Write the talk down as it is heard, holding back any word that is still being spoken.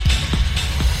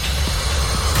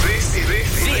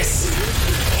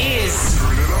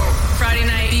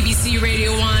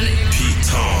Radio 1. Pete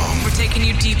Tong. We're taking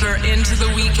you deeper into the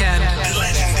weekend.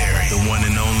 Legendary. The one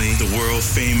and only, the world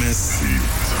famous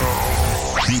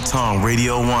Pete Tong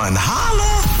Radio 1.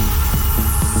 Holla!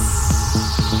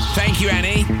 Thank you,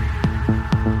 Annie.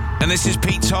 And this is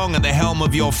Pete Tong at the helm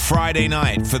of your Friday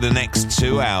night for the next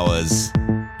 2 hours.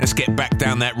 Let's get back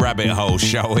down that rabbit hole,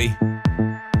 shall we?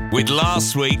 With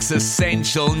last week's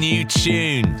essential new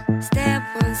tune. Step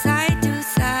one side to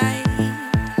side,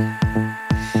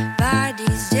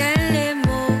 bodies gently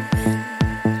moving.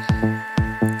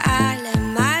 I let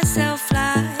myself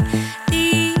fly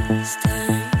this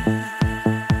time.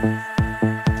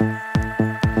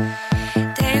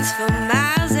 Dance for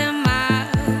miles and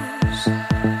miles.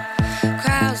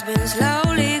 Crowd's been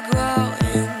slowly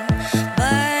growing,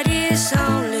 but it's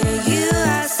only you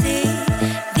I see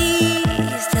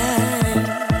this time.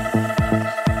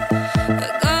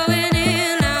 We're going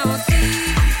in out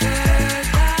deeper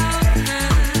down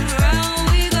and round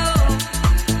we go.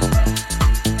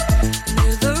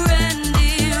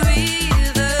 Never-ending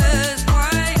rivers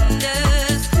wind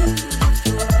us to the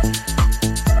floor.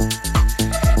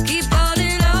 Keep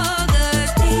holding all the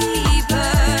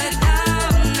deeper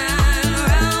down and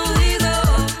round we go.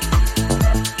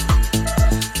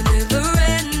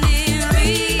 Never-ending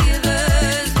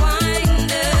rivers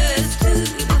wind us to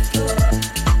the floor.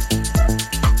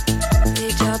 They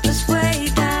drop us way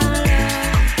down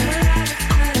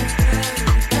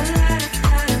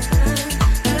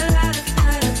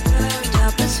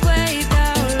drop us way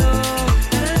down low.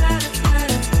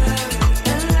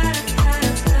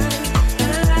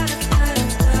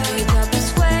 They drop us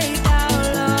way down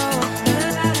low.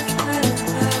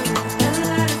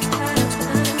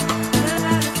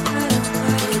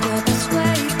 They drop us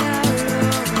way down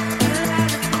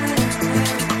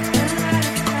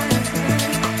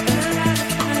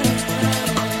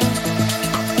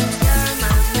You're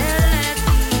my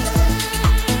melody,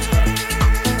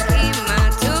 keep my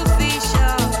 2 feet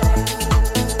sharp.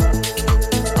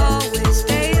 Always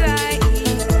stay right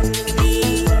here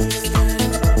this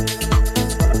time.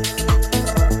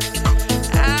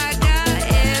 I got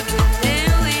everything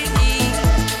we need.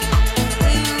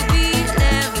 We'll be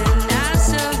living, not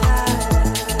survive.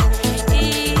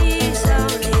 It's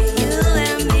only you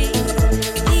and me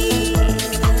this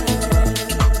time.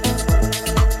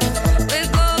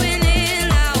 We're going in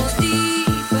out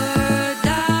deeper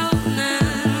down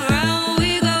and round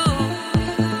we go.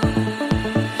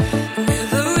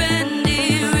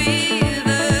 Never-ending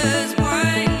rivers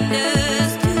wind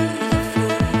us to the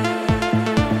floor.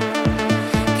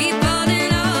 Keep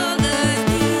holding all the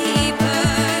deeper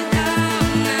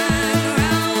down and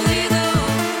round we go.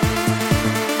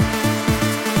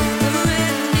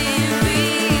 Never-ending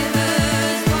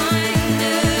rivers wind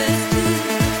us to the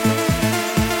floor.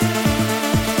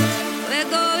 We're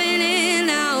going in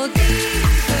out deeper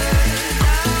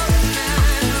down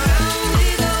and round we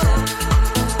go.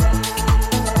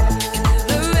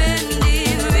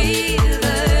 Never-ending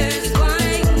rivers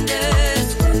wind us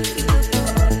to the floor.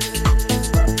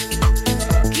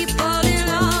 Keep holding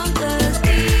on the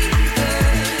deeper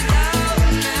down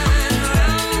and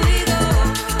round we go.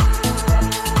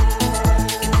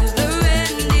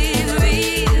 Never-ending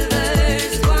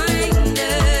rivers wind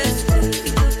us to the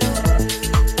floor.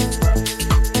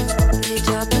 They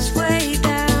drop us way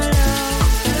down low.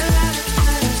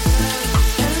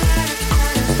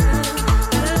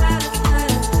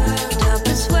 Drop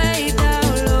us way down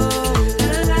low.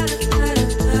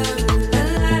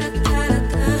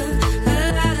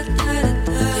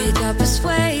 They drop us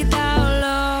way down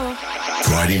low.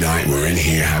 Friday night, we're in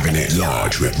here having it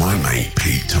large with my mate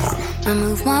Pete Tong. I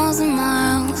move miles and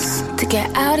miles to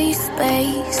get out of your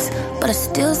space, but I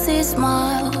still see a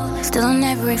smile, still on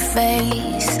every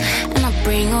face. And I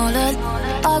bring all that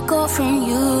I got from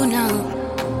you now.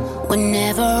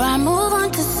 Whenever I move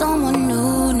on to someone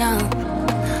new now,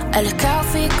 I look out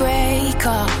for your grey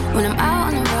car when I'm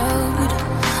out on the road.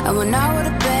 I went out with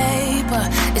a paper,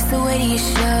 it's the way that you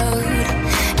showed.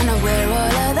 And I wear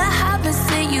all of the habits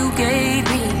that you gave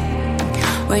me,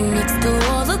 right next to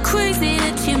all the crazy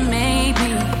that you made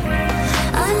me.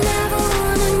 I never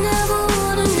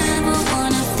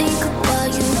wanna think about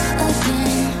you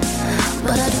again,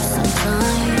 but I do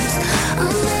sometimes. I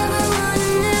never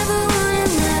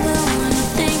wanna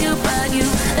think about you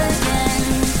again.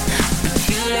 But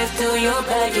you left all your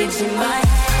baggage in my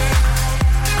head.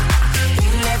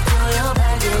 You left all your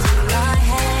baggage in my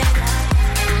head.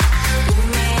 You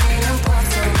made it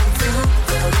impossible to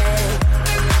forget.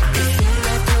 You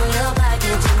left all your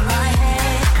baggage in my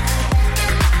head.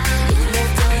 You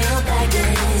left all your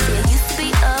baggage. It used to be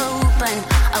open,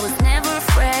 I was never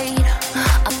afraid.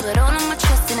 I put all of my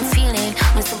trust in a feeling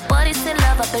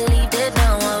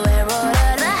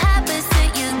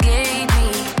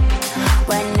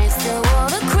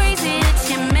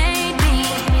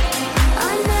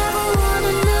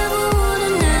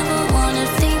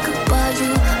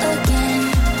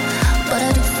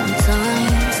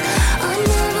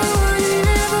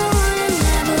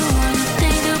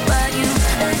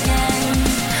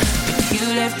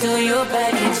left all your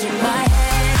baggage in my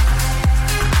head.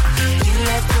 You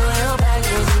left all your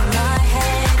baggage in my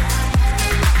head.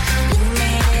 You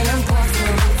made it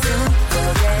impossible to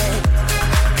forget.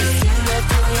 'Cause you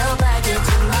left all your baggage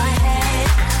in my head.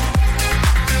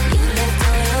 You left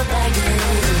all your baggage.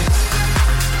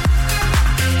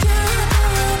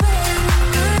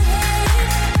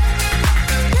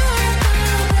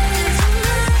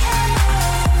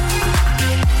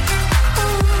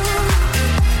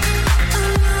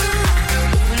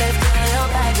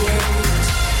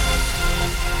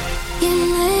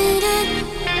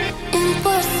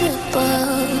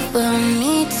 For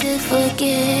me to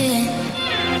forget,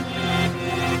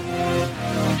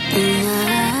 and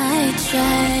I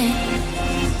try.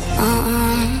 I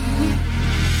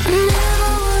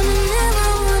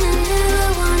never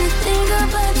wanna think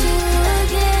about you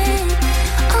again.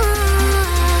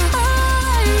 I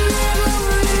never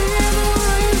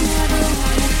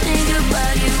wanna think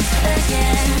about you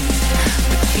again.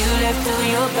 But you left all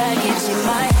your baggage in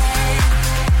my head.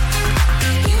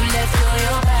 You left all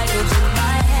your baggage in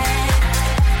my head.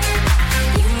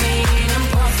 You made it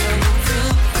impossible to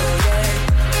forget.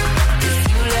 'Cause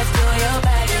you left all your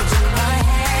baggage in my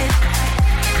head.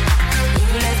 You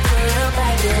left all your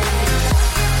baggage.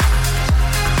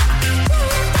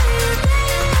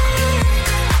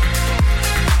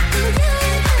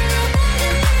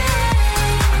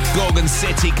 Gorgon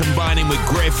City combining with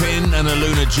Griffin and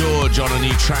Aluna George on a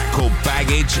new track called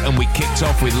Baggage, and we kicked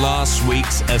off with last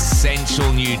week's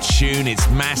essential new tune. It's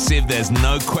massive, there's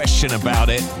no question about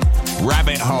it.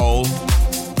 Rabbit Hole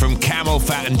from Camel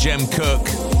Fat and Jem Cook.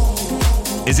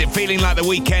 Is it feeling like the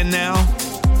weekend now?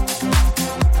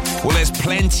 Well, there's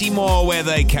plenty more where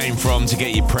they came from to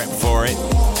get you prepped for it.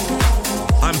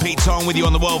 I'm Pete Tong with you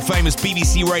on the world-famous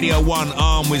BBC Radio 1,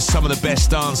 armed with some of the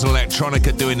best dance and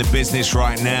electronica doing the business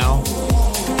right now.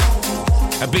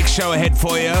 A big show ahead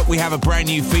for you. We have a brand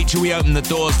new feature. We open the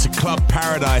doors to Club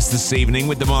Paradise this evening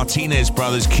with the Martinez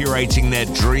brothers curating their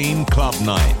Dream Club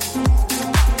Night.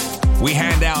 We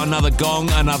hand out another gong,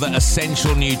 another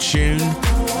essential new tune,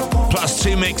 plus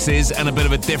two mixes and a bit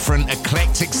of a different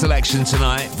eclectic selection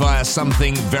tonight via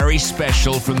something very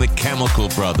special from the Chemical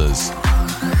Brothers.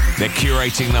 They're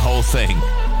curating the whole thing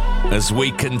as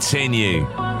we continue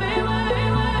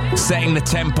setting the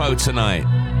tempo tonight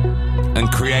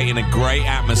and creating a great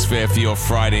atmosphere for your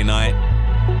Friday night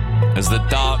as the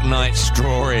dark nights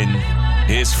draw in.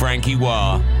 Here's Frankie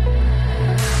Wah.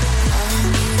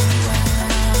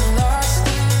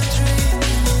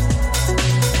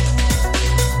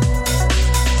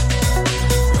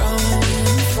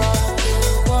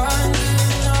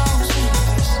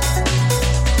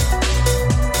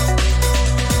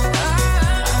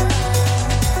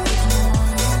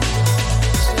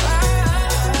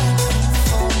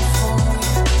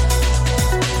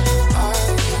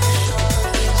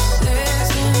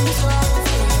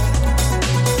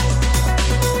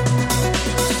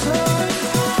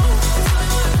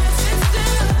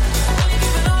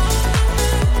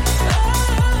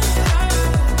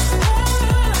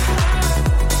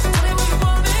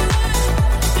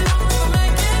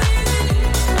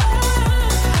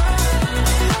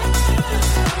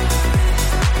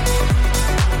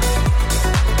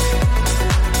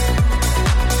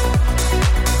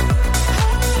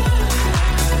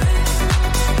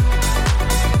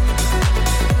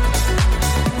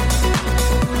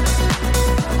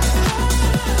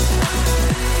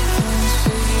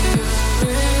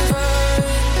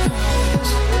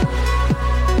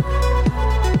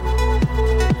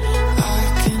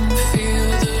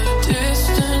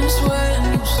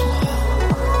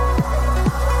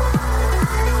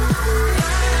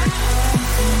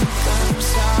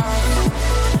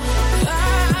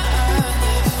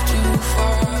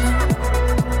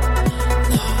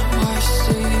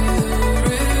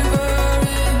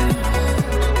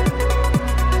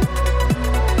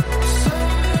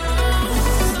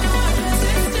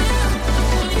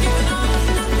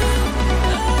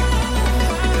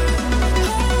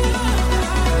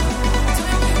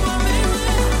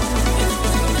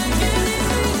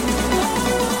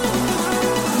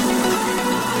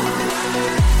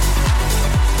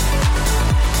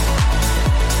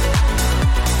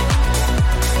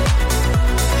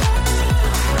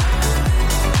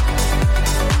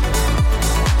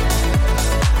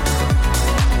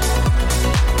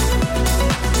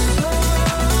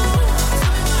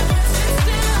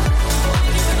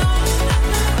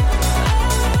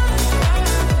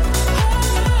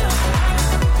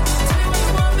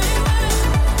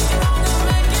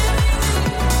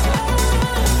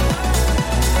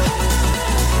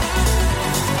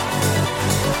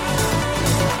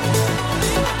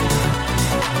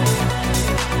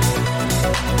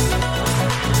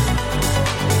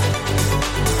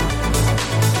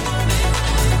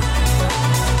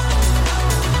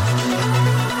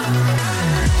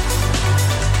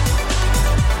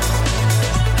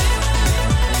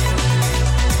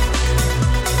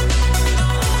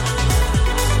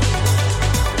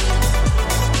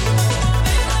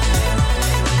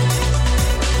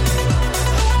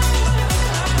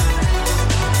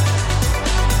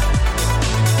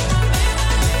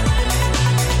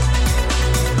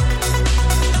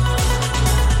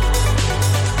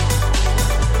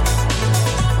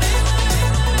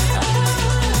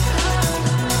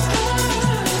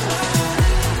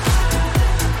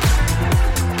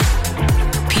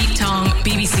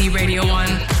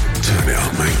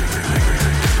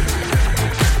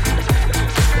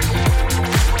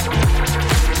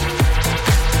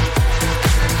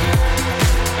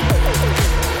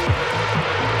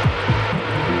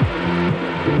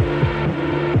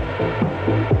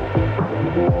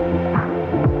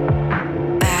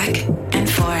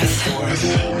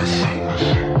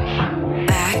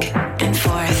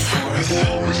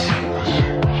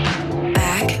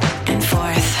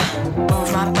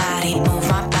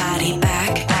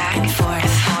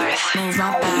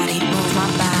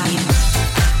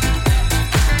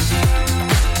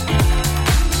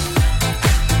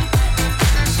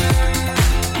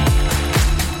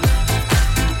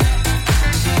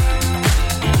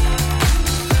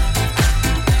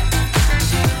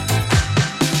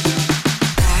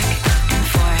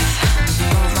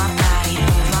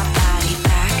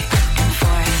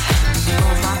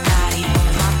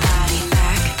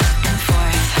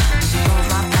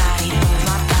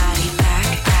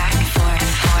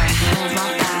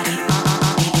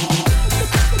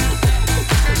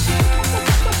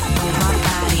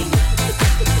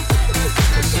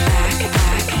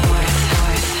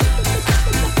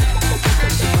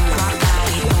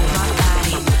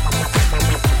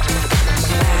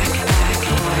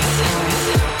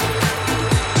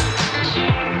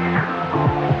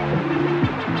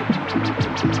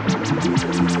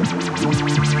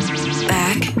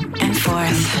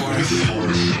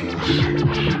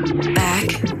 Back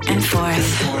and forth.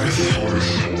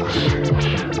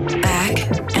 Back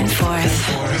and forth.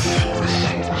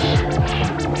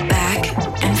 Back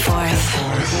and forth. Back and forth.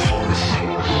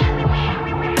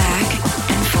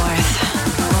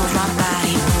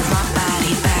 Move my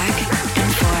body back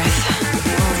and forth.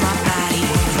 Move my body,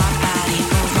 move my body,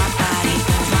 move my body,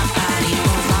 move my body,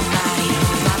 move my body,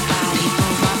 move my body,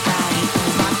 move my body,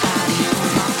 move my body,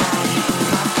 move my body, move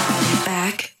my body,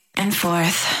 back and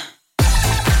forth.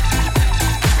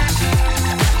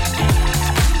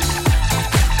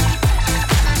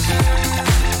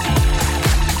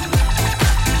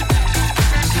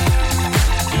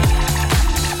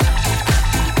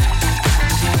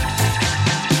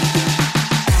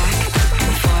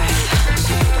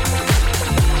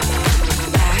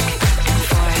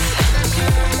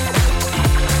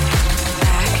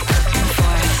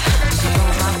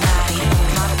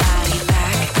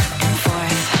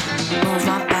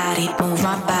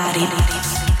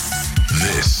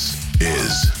 This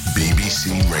is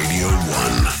BBC Radio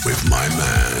 1 with my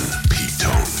man, Pete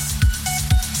Tong.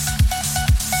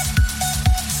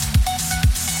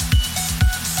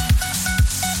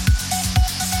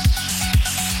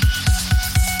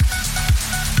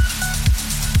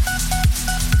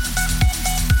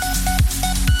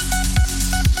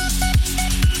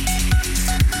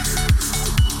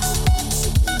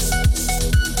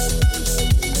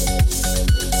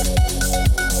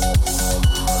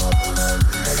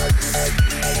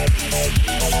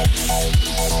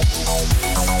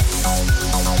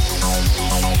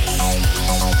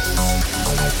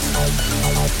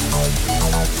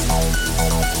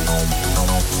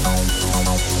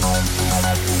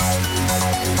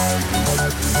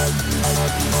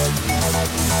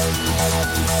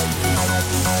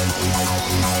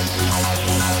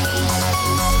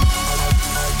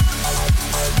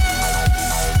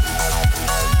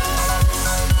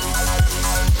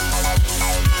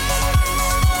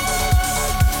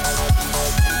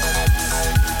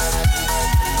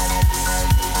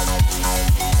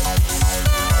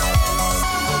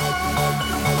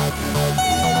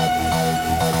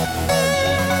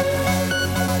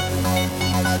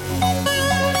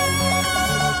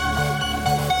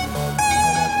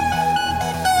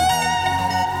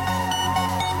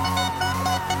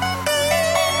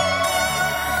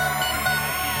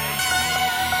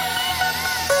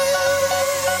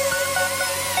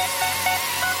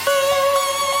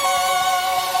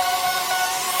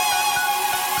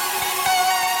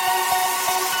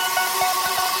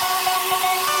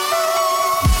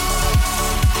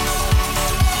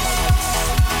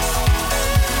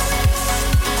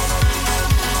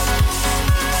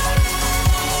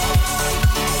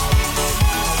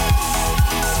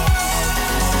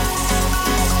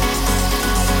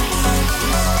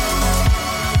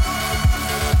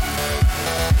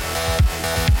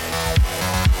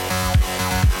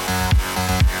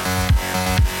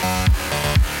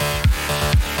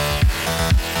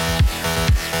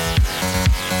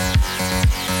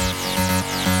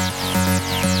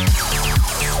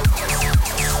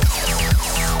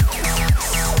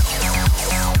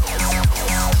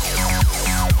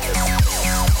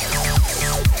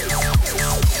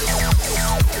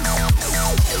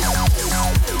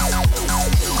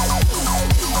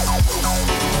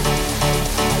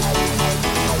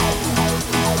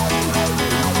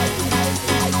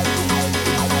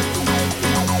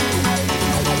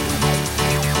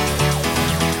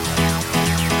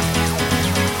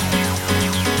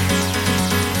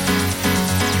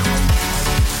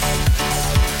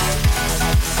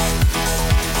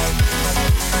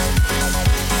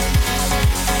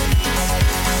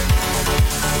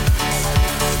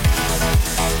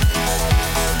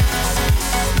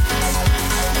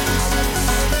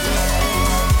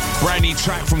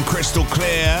 Track from Crystal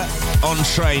Clear,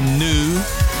 Entree New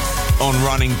on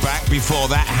Running Back. Before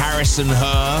that, Harrison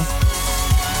Her,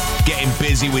 Getting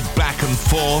Busy with Back and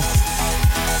Forth,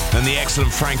 and the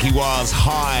excellent Frankie Wiles,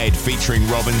 Hide, featuring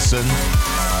Robinson.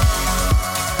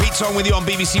 Pete Tong with you on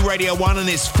BBC Radio 1, and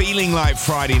it's feeling like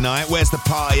Friday night. Where's the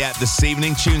party at this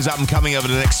evening? Tunes up and coming over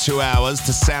the next 2 hours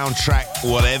to soundtrack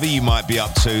whatever you might be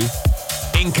up to.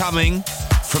 Incoming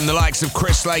from the likes of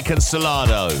Chris Lake and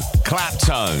Salado,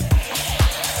 Claptone,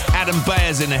 Adam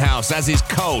Bayer's in the house, as is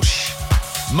Kolsch.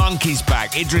 Monkey's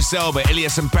back, Idris Elba,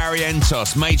 Ilias and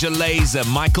Barrientos, Major Lazer,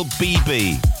 Michael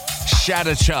Beebe,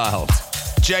 Shadowchild,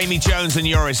 Jamie Jones and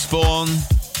Yoris Vaughan,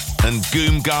 and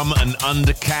Goom Gum and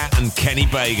Undercat and Kenny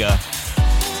Bager.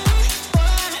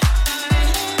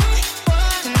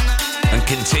 And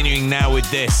continuing now with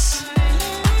this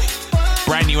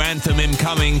brand new anthem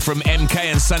incoming from MK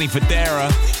and Sonny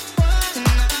Fodera.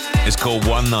 It's called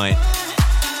One Night.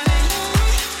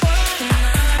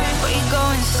 We go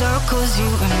in circles, you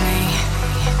and me.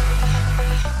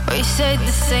 We say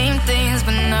the same things,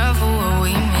 but never what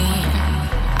we mean.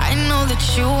 I know that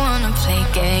you wanna play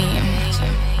games,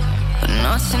 but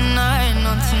not tonight,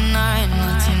 not tonight,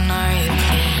 not tonight,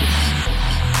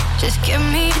 please. Just give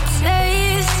me a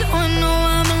taste so I know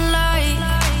I'm alive.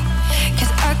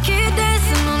 'Cause I keep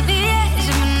dancing on the edge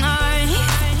of the night.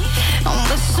 And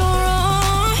what's so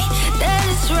wrong, that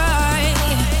is right.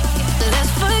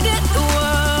 Let's forget the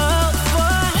world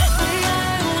for one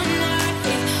night, one night,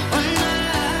 one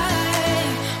night,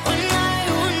 one night,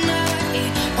 one night,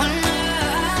 one night,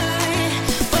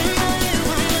 one night,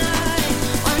 one night,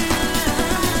 one night,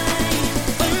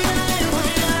 one night,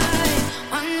 one night,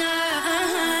 one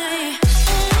night.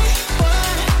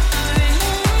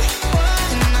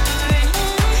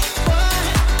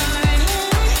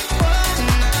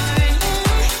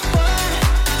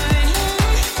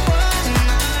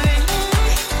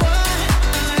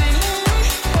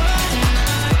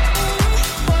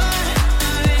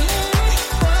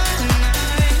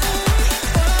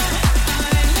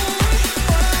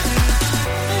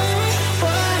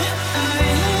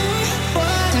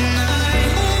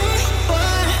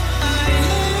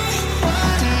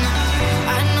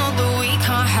 I know that we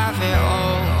can't have it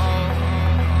all,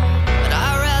 but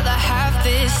I'd rather have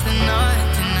this than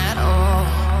nothing at all.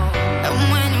 And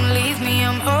when you leave me,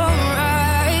 I'm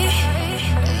alright.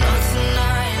 Not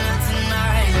tonight, not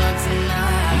tonight, not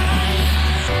tonight.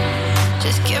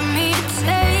 Just give me a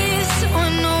taste so I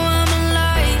know I'm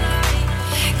alive.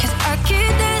 'Cause I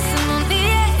keep dancing on the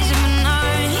edge of the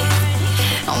night.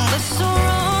 And what's so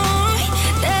wrong,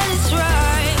 that is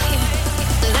right.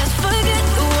 Let's forget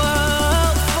the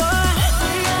world for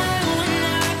one night, one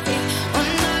night,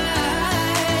 one night,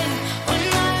 one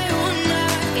night, one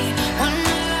night, one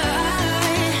night,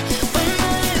 one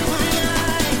night, one night,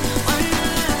 one night, one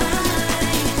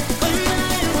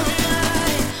night, one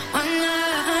night, one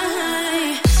night.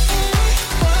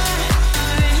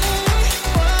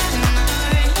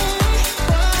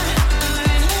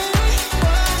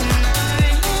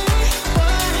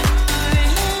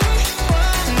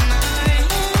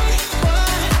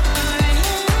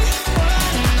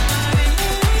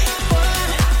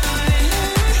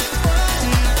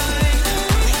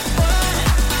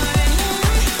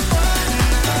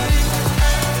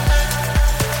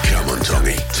 Come on,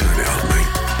 Tommy, turn it on, mate.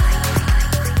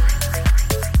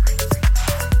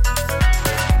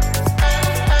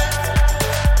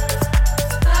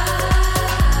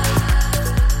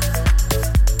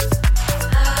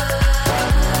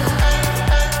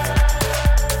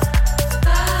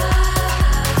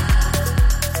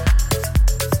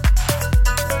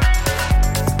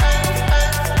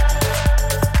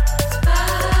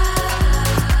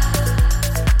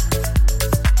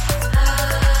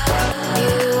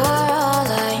 You are all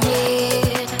I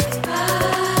need.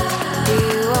 You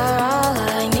are all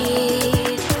I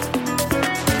need.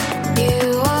 You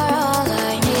are all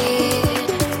I need. You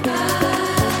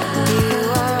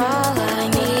are all I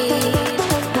need.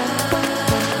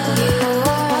 You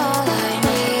are all I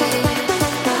need.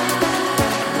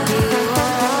 You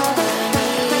are all I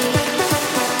need.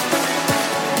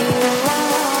 You are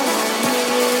all I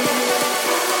need.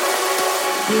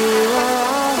 You are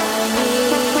all I need.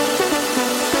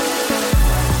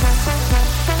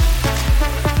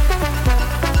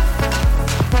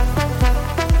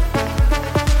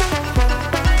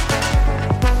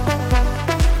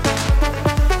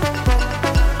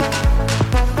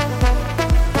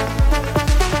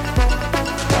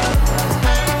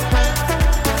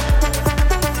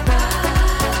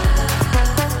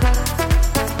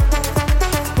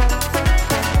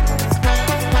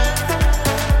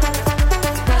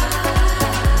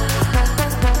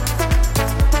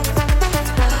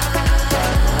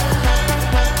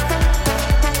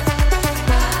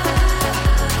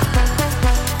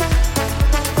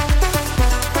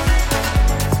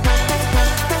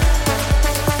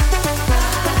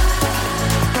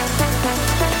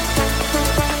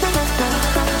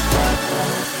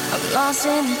 Lost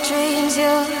in the dreams,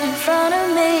 you're in front of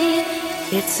me.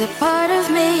 It's a part of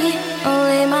me,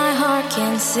 only my heart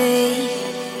can see.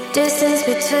 Distance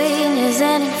between is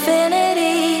an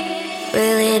infinity.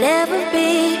 Will it ever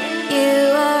be?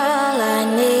 You are all I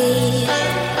need.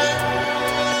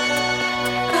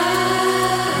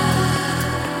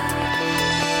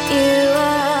 You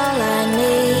are all I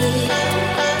need.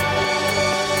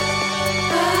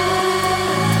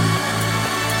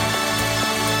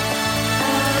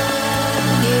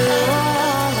 You are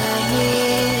all I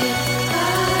need.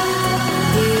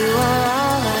 You are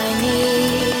all I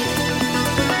need.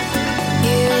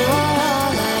 You are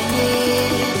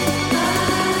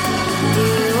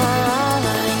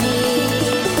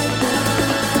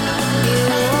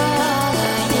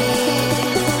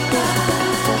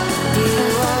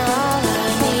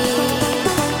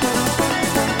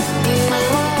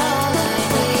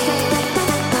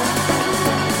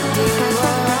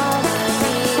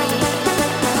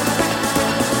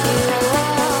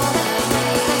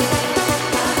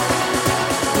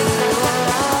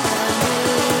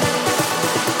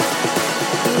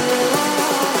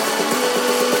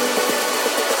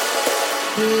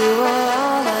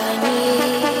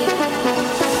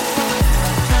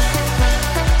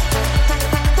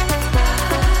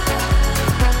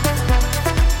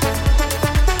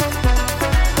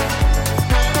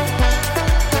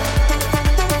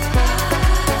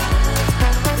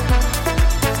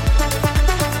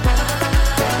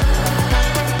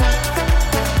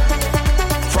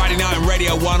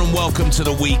one and welcome to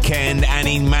the weekend.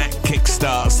 Annie Mac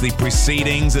kickstarts the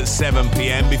proceedings at 7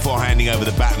 p.m. before handing over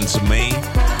the baton to me.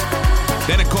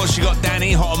 Then, of course, you got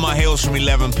Danny hot on my heels from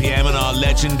 11 p.m. and our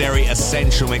legendary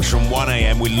Essential Mix from 1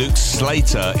 a.m. with Luke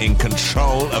Slater in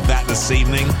control of that this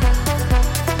evening.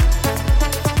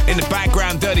 In the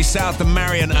background, Dirty South and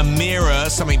Marion Amira,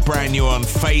 something brand new on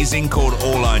Phasing called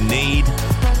All I Need.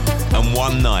 And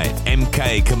One Night,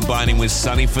 MK combining with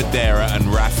Sonny Fodera and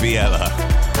Raffaella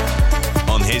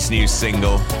on his new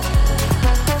single.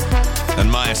 And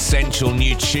my essential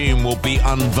new tune will be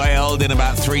unveiled in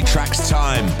about 3 tracks'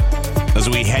 time as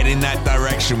we head in that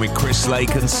direction with Chris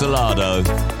Lake and Salado.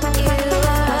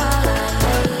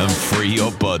 And Free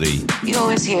Your Body. You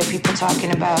always hear people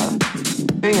talking about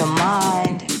free your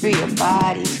mind, free your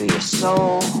body, free your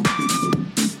soul.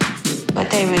 But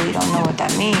they really don't know what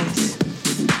that means.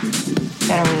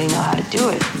 They don't really know how to do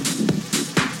it.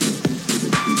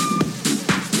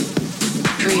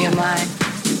 Free your mind,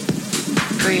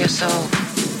 free your soul,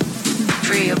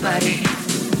 free your body.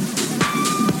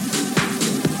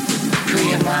 Free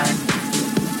your mind,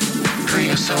 free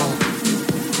your soul.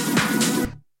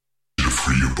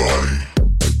 Free your body.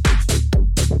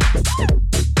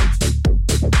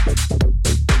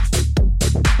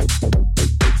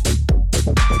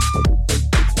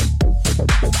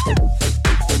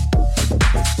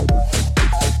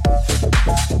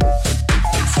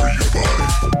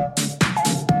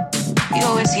 You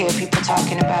always hear people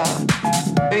talking about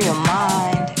free your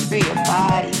mind, free your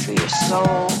body, free your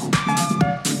soul.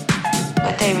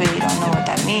 But they really don't know what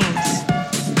that means.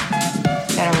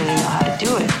 They don't really know how to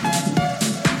do it.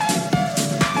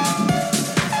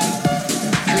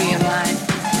 Free your mind,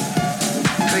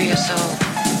 free your soul,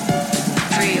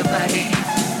 free your body.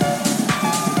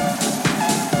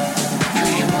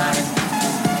 Free your mind,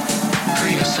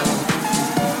 free your soul.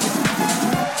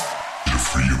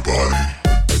 Free your body.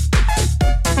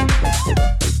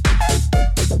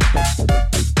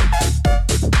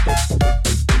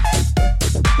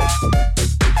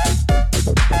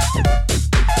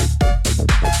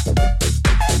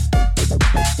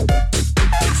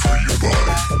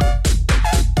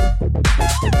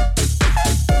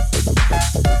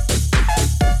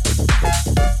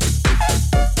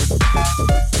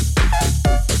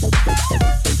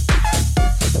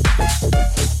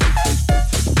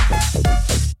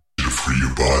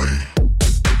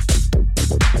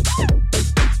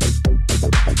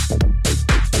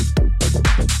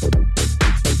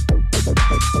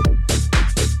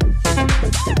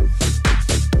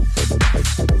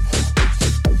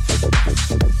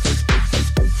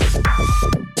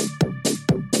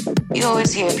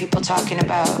 Hear people talking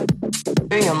about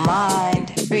free your mind,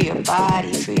 free your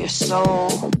body, free your soul.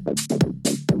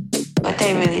 But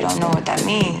they really don't know what that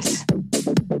means.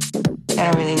 They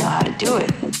don't really know how to do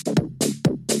it.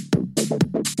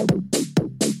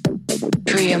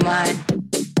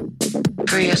 Free your mind,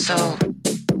 free your soul,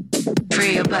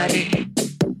 free your body.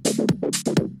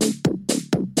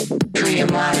 Free your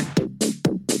mind,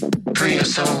 free your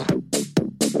soul.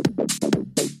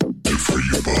 Free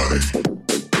your body.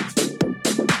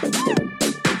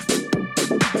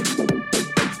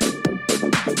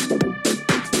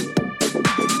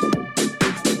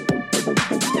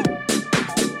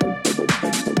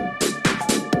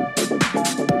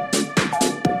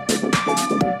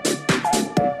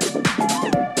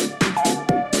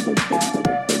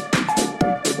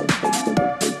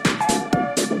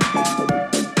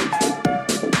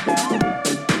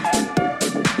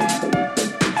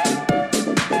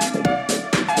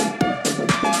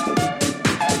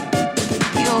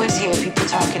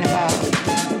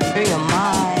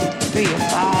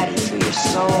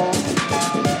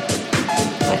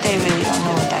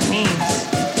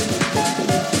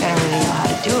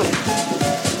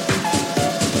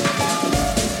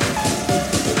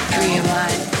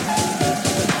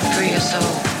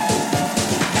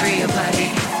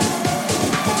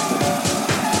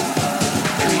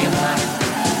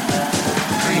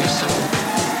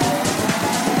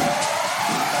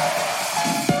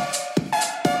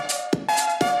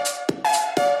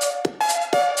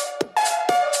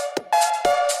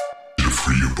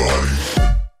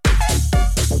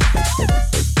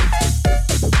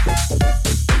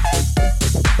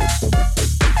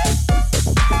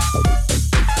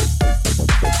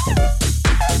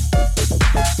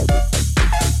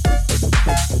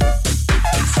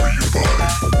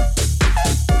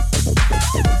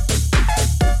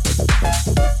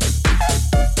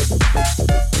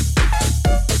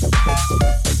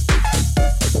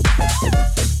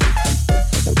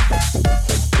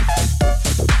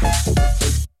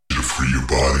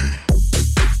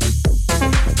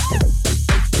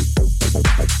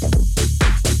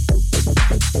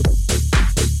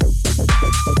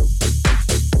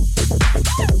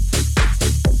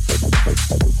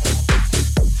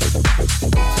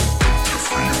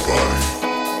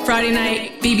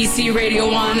 BBC Radio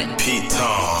 1. Pete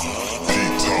Tong.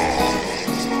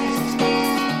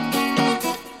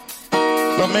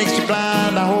 What makes you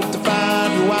blind? I hope to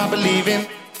find who I believe in.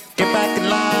 Get back in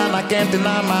line, I can't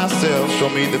deny myself. Show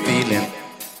me the feeling.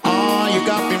 Oh, you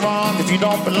got me wrong. If you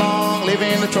don't belong, live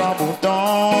in the trouble.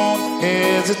 Don't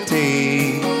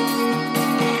hesitate.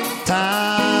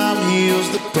 Time heals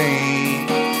the pain.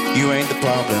 You ain't the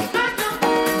problem.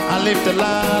 I live the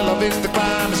lie, love is the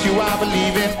crime. It's you I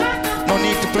believe in. No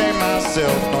need to blame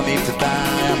myself, no need to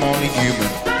die. I'm only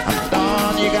human. I'm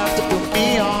done, you got to put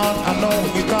me on. I know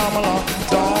when you come along.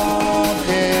 Don't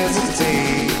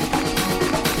hesitate.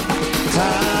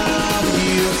 Time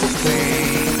heals the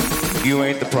pain. You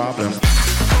ain't the problem.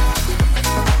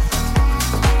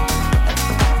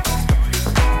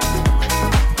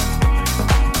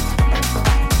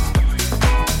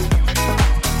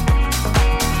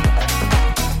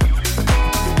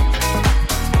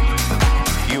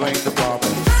 You ain't the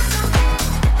problem.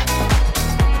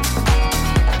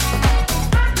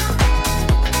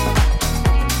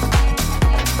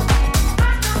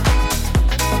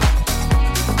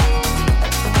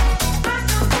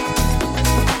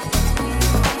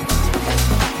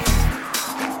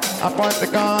 I point the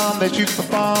gun, they shoot for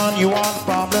fun, you are the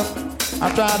problem.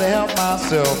 I try to help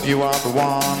myself, you are the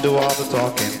one, do all the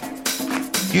talking.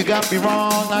 You got me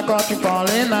wrong, I caught you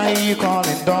falling, I hear you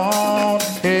calling, don't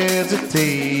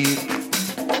hesitate.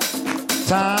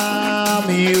 Time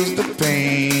heals the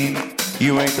pain,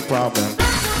 you ain't the problem.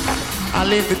 I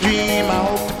live the dream, I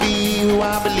hope to be who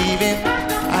I believe in.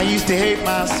 I used to hate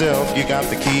myself, you got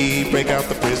the key, break out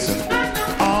the prison.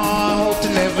 I hope to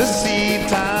never see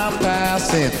time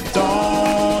passing.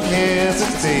 Don't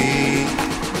hesitate.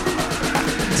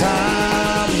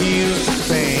 Time heals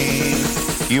the pain.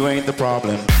 You ain't the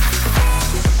problem.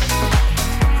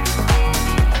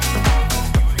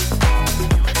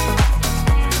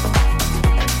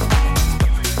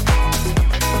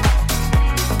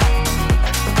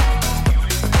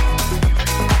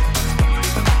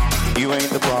 You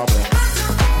ain't the problem.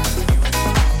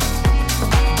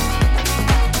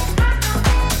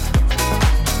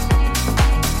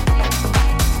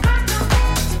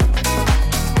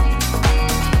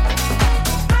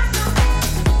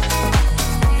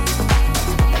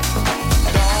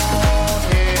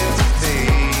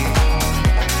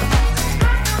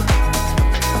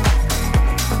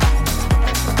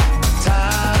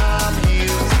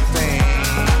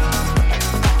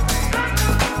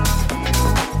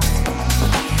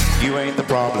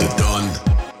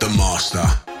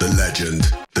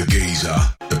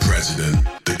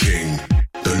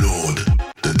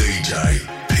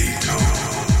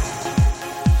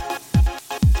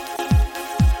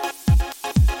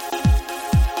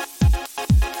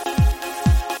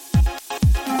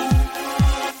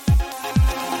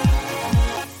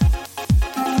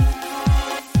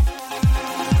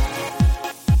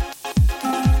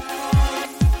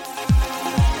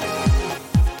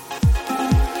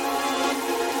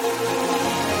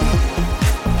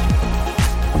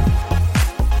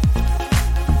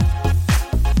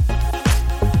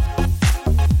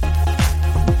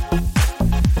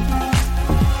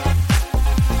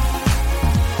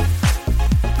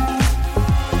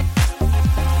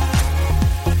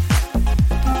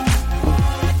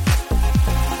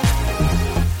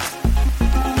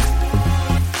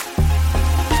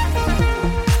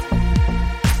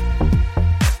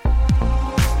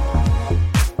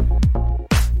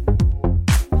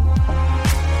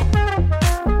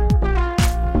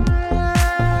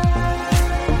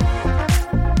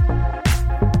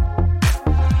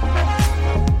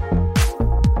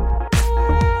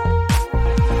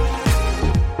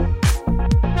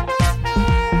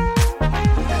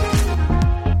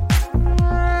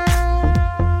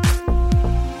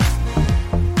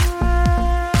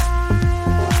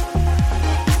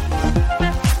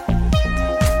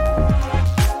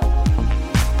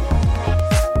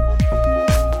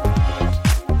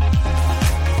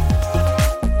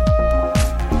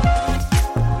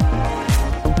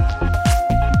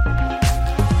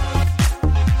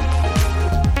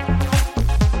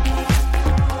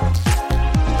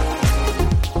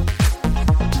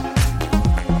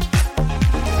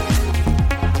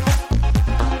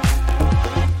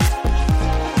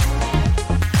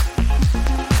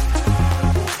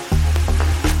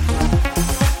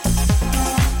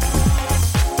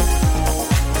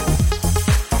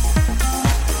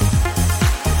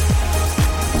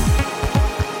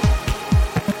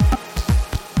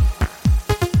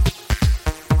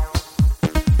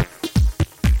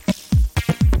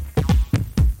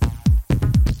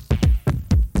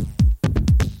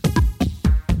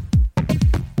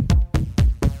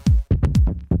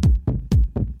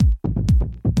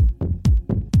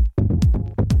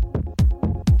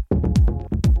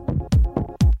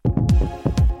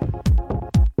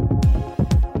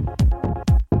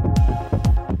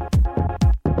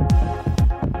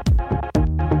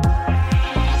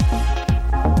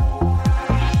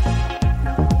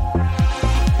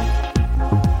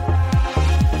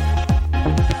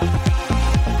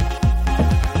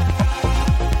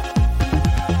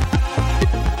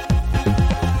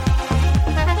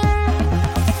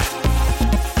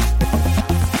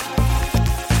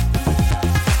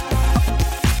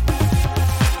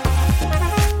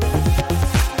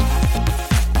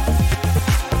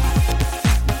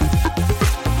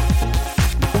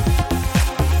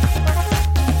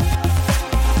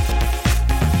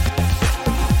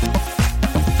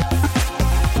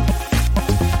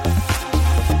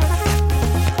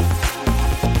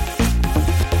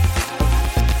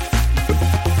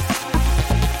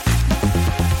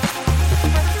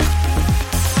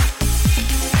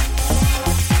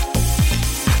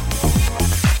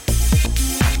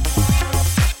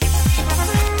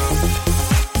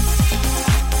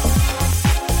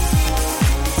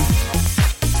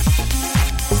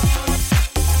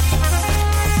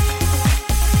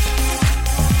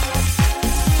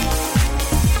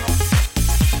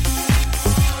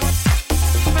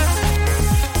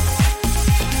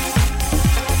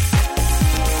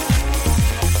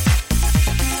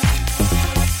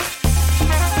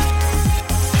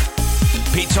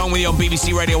 Tong with you on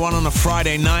BBC Radio 1 on a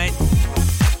Friday night.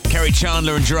 Kerry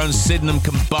Chandler and Jerome Sydenham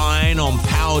combine on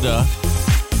Powder.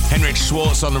 Henrik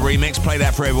Schwartz on the remix. Play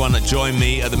that for everyone that joined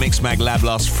me at the Mix Mag Lab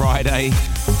last Friday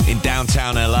in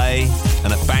downtown LA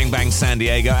and at Bang Bang San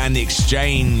Diego and the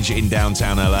Exchange in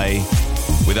downtown LA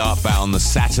with Art Bat on the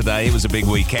Saturday. It was a big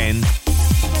weekend.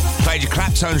 Played your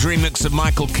Claptones remix of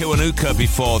Michael Kiwanuka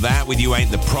before that with You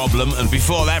Ain't the Problem. And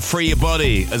before that, Free Your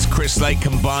Body as Chris Lake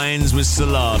combines with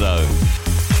Salado.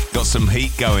 Got some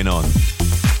heat going on.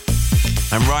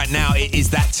 And right now it is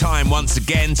that time once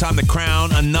again, time to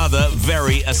crown another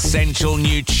very essential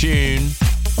new tune.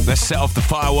 Let's set off the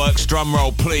fireworks. Drum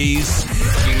roll, please.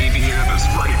 You need to hear this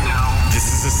right now.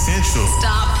 This is essential.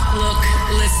 Stop,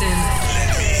 look, listen.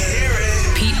 Let me hear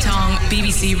it. Pete Tong,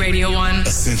 BBC Radio 1.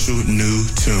 Essential new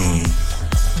tune.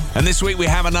 And this week we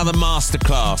have another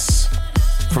masterclass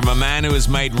from a man who has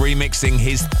made remixing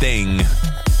his thing.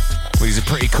 Well, he's a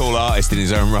pretty cool artist in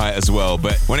his own right as well,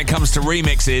 but when it comes to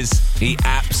remixes, he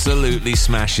absolutely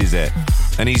smashes it.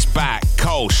 And he's back,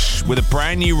 Kolsch, with a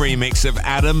brand new remix of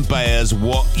Adam Bayer's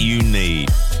What You Need.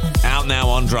 Out now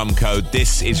on Drumcode.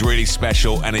 This is really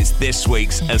special, and it's this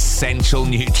week's essential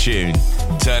new tune.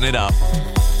 Turn it up.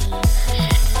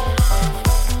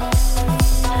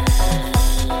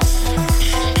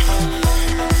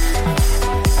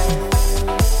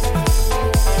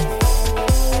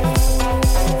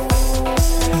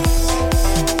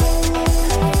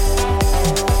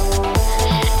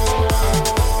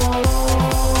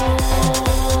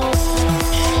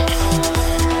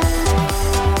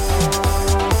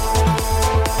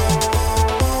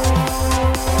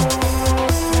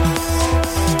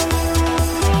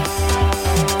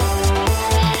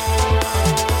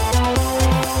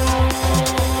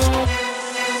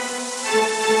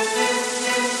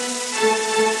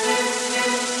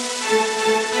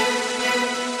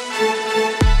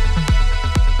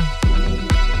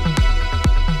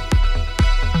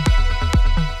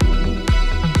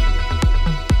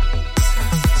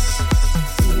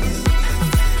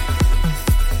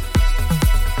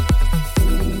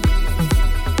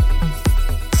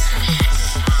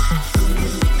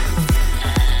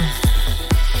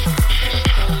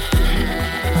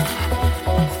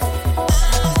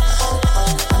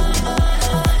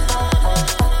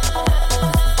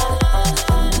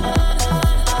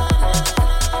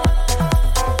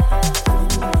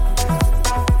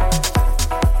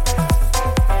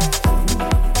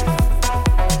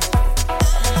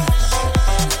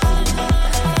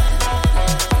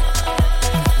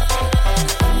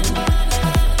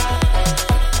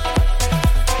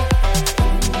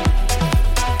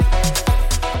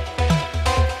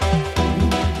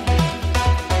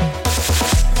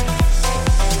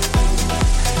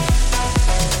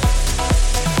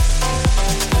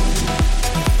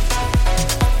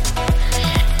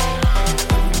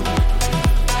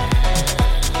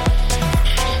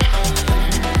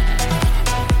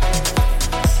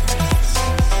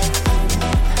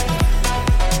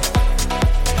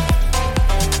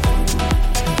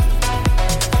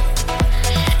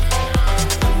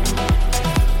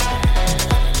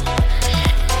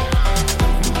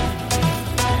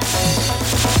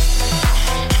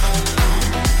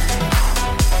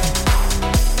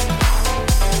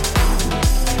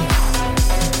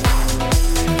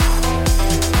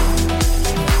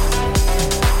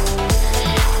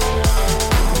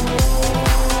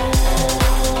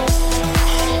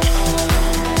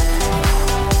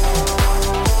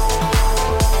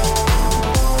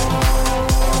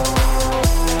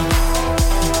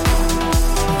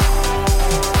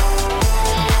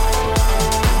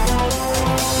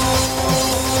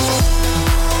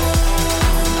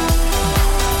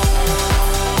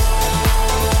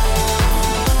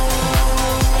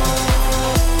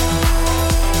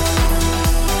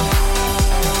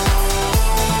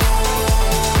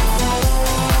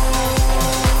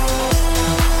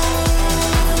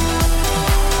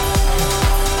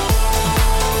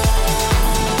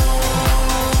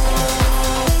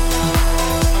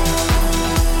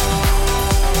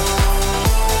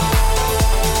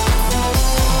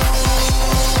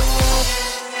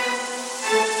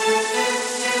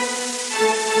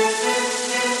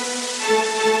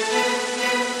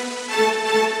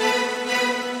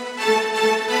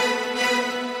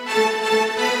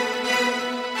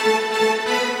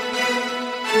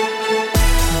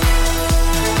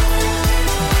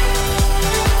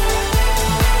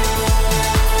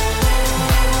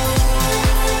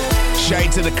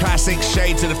 Shade to the classic,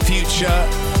 shade to the future.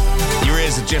 Your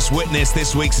ears have just witnessed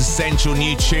this week's essential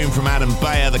new tune from Adam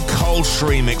Bayer, the Kolsch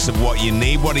remix of What You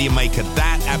Need. What do you make of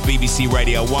that? At BBC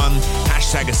Radio 1,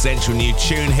 hashtag essential new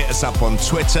tune. Hit us up on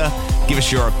Twitter. Give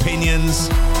us your opinions.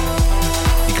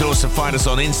 You can also find us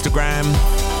on Instagram.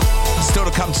 Still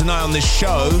to come tonight on this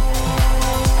show,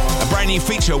 a brand new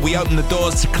feature. We open the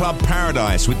doors to Club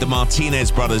Paradise with the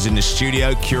Martinez brothers in the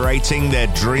studio curating their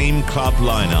dream club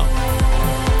lineup.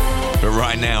 But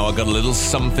right now, I've got a little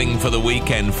something for the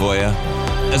weekend for you.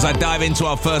 As I dive into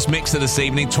our first mix of this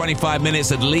evening, 25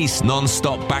 minutes at least,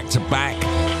 non-stop back-to-back,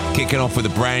 kicking off with a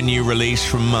brand new release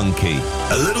from Monkey.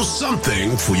 A little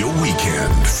something for your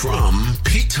weekend from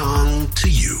Tong to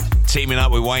you. Teaming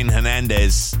up with Wayne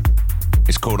Hernandez.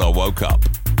 It's called I Woke Up.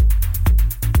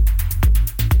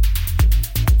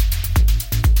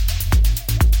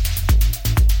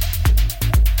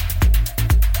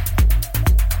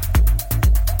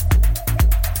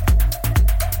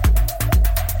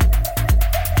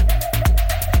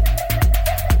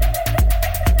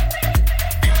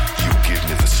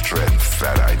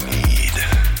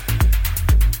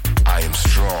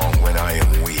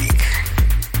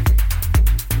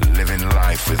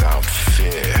 Without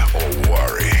fear or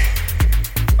worry,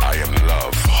 I am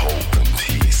love, hope, and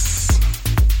peace.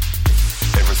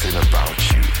 Everything about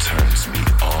you turns me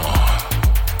on.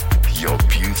 Your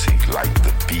beauty, like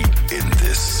the beat in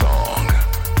this song.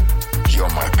 You're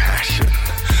my passion,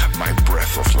 my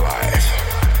breath of life.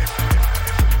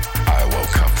 I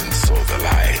woke up and saw the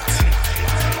light.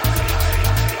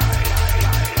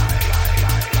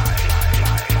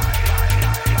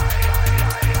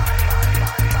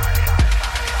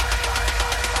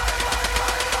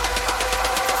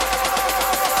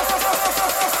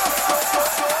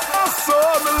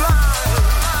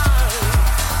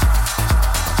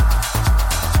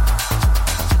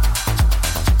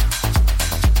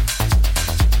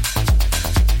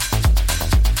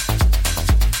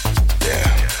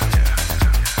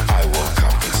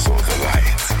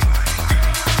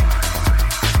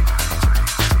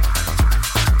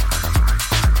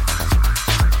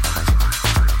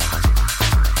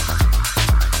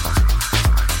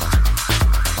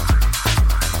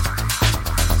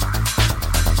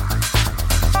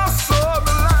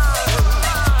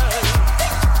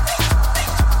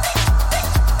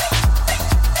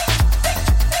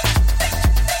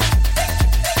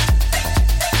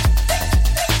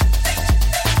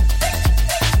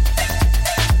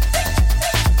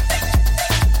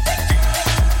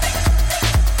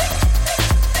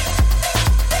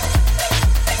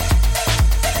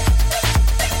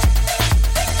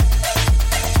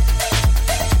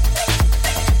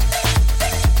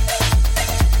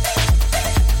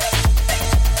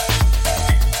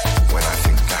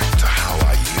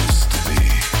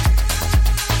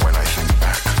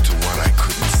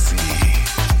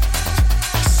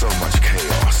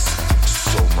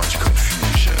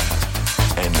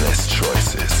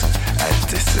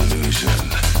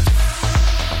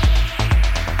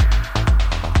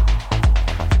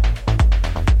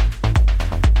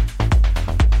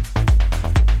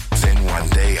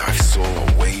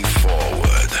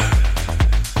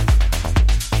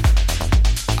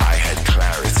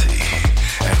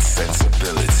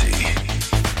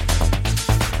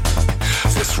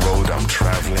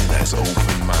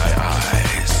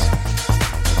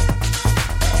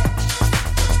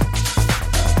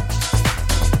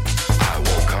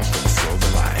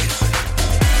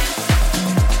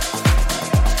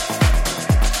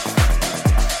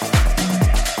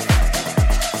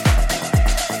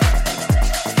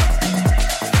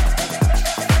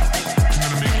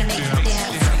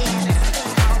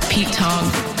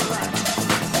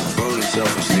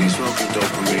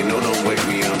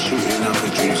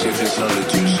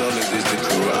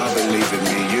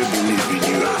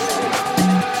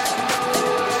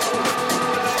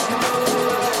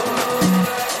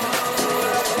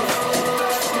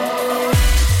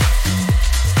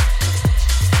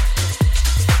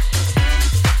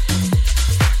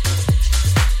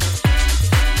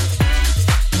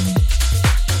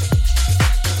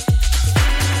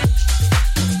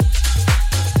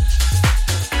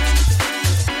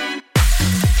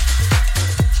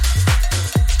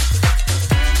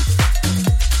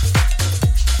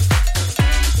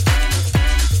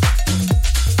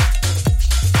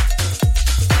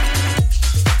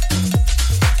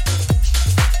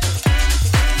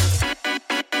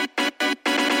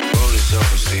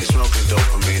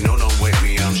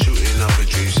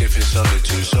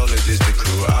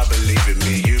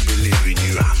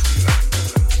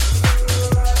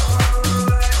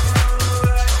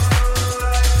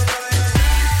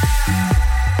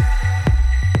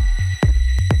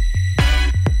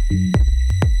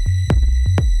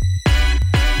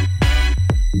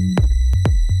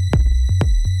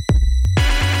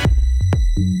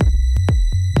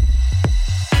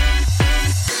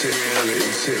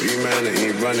 tip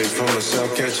humanity, running from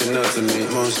myself, catching up to me.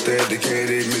 Most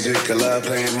dedicated, music alive,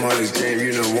 playing Molly's game,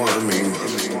 you know what I mean.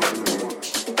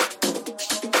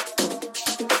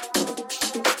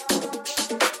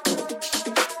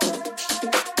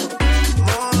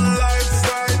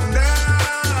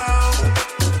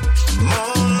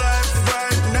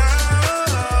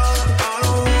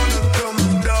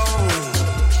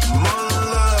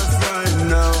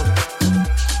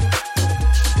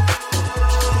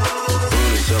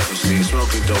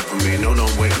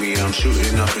 I'm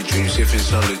shooting up a dream, if in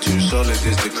solitude, solid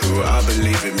is the crew. I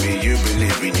believe in me, you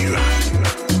believe in you.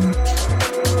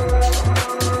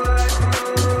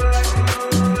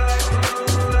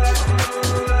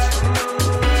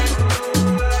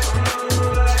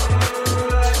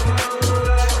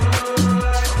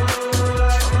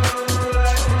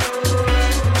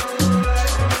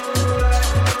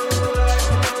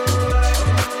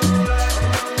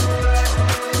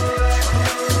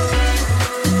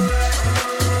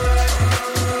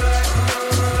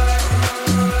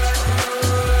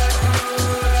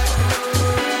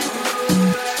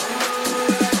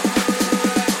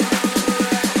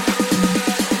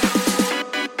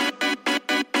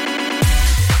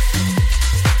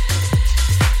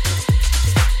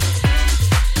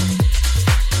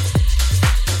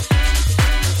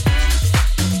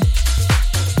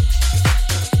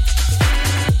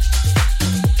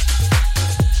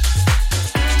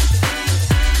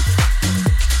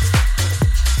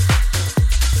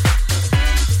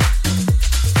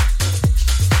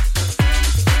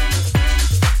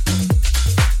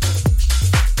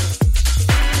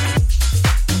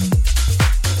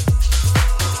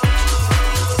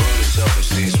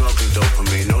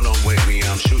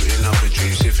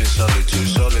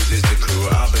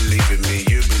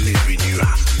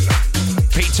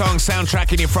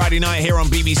 Soundtracking your Friday night here on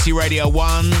BBC Radio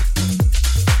 1.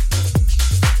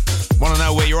 Want to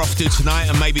know where you're off to tonight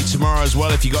and maybe tomorrow as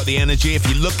well if you got the energy. If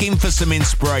you're looking for some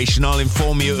inspiration, I'll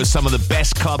inform you of some of the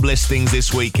best club listings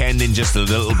this weekend in just a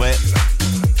little bit.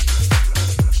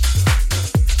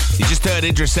 You just heard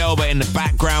Idris Elba in the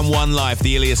background, One Life,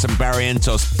 the Ilias and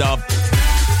Barrientos dub.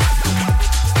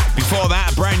 Before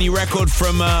that, a brand new record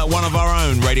from one of our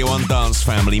own Radio 1 dance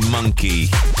family, Monkey,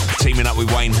 teaming up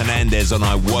with Wayne Hernandez on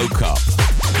I Woke Up.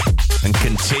 And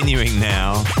continuing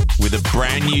now with a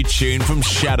brand new tune from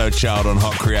Shadow Child on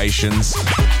Hot Creations.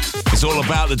 It's all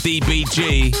about the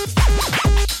DBG.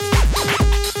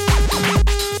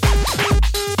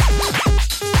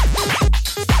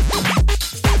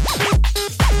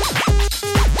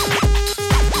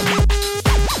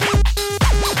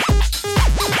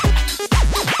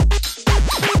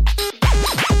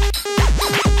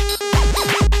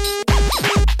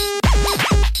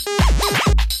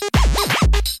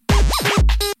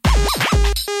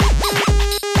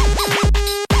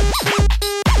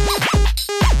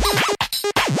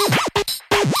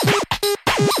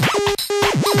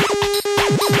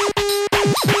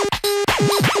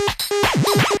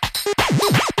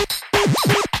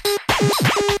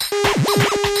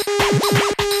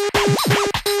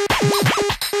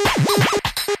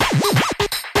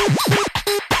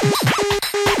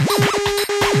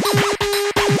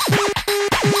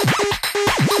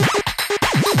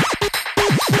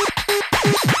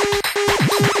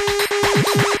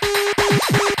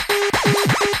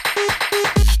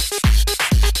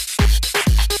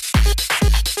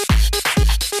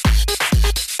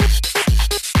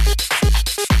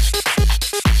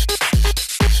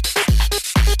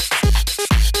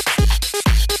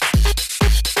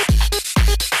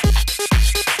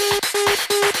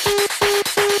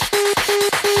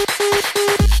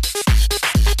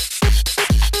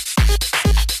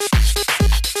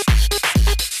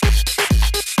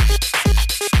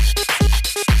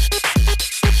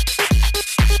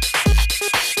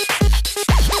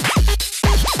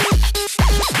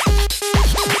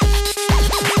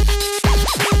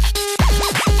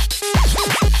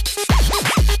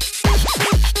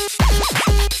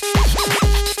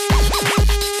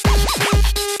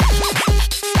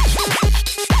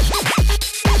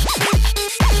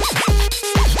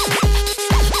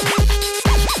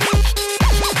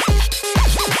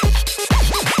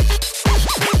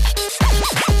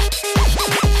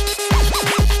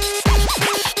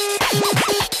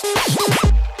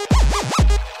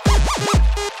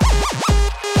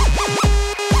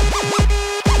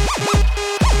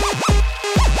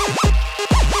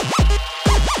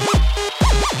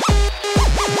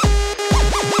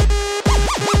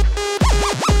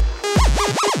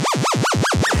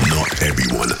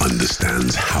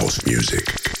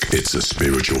 It's a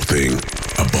spiritual thing,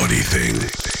 a body thing,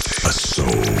 a soul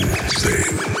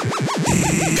thing.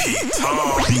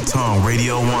 Tong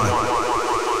Radio 1.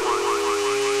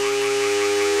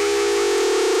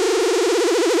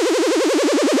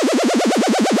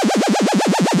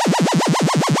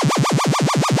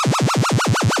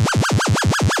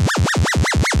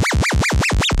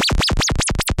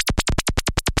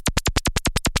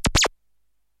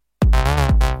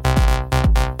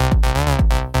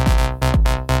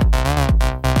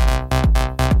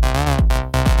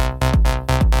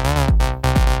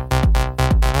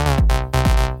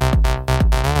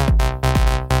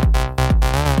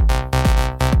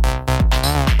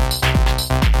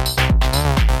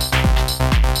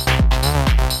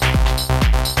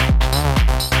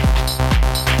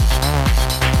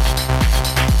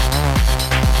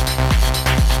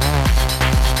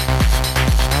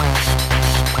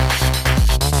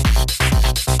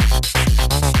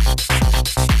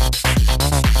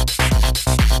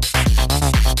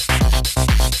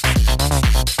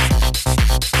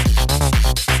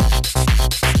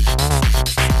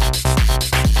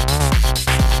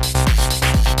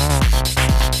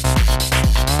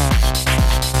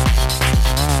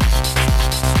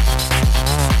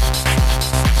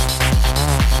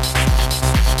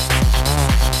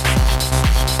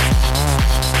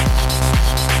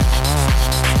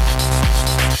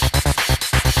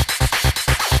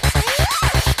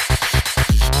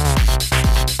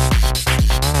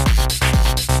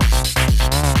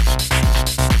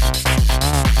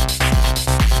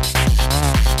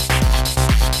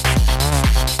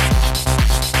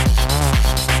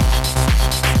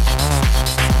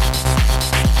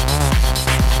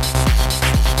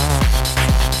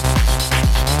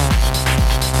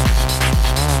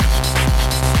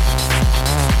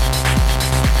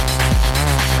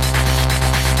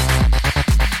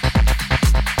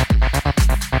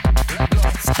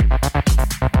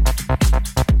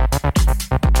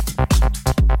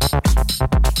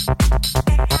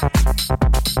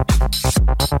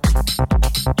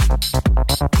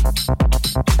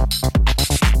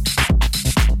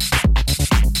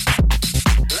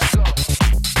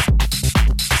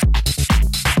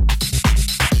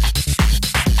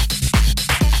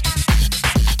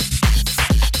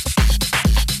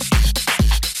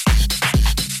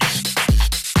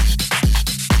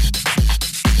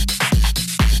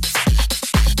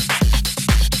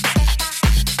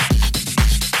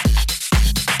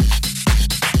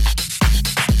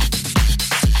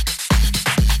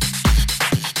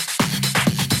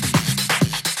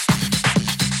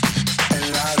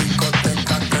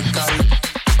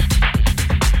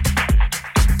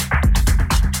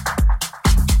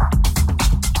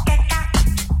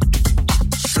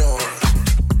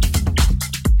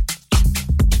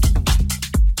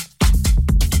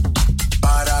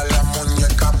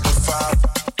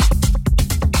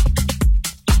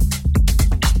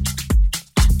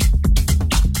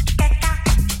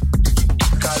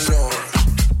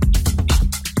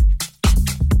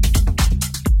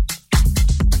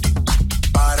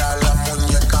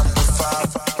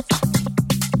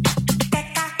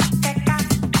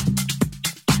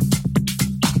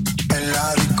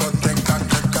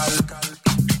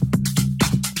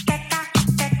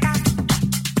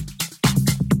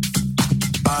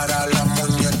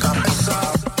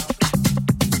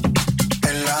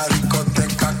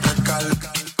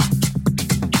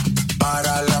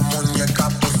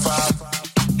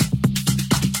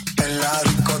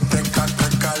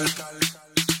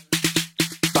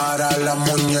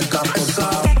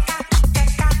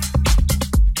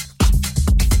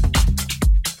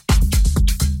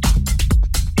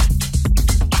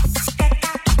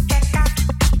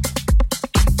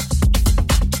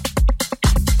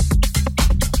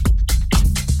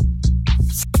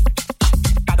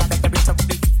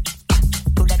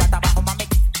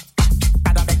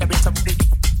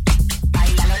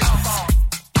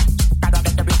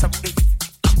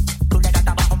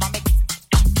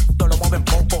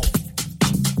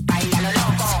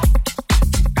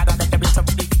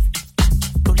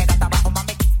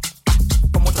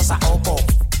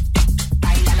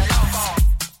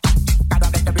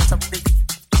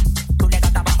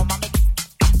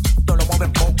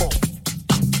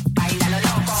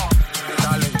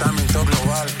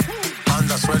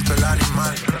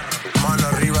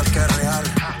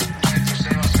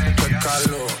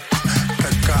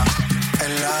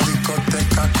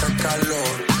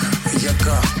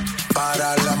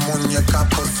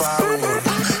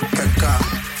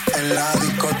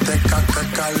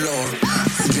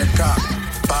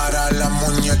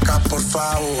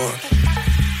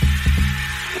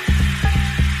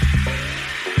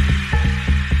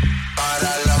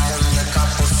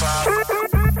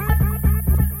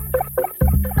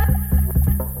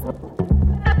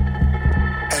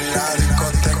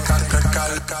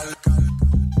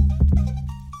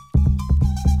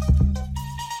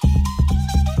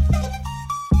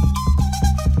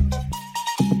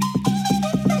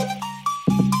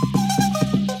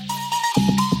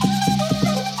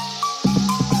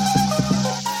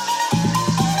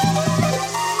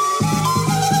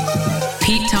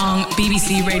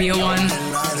 BBC Radio 1.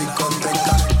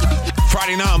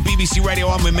 Friday night on BBC Radio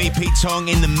 1 with me, Pete Tong,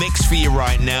 in the mix for you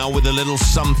right now with a little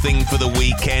something for the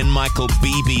weekend. Michael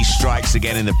Beebe strikes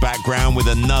again in the background with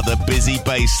another busy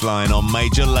bass line on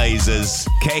Major Lasers.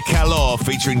 Que Calor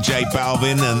featuring J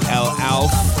Balvin and El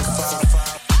Alf.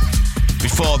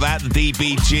 Before that, the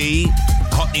DBG,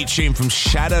 hot new tune from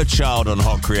Shadow Child on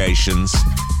Hot Creations.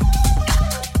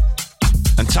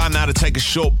 And time now to take a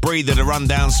short breather to run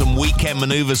down some weekend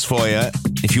manoeuvres for you.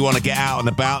 If you want to get out and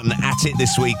about and at it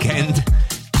this weekend.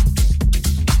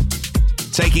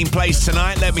 Taking place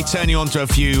tonight, let me turn you on to a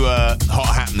few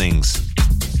hot happenings.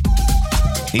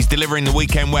 He's delivering the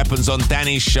weekend weapons on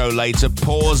Danny's show later.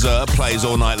 Pauser plays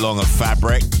all night long at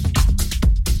Fabric.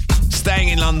 Staying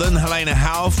in London, Helena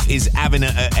Hauff is having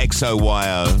it at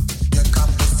XOYO.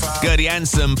 Gertie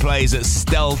Anson plays at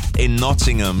Stealth in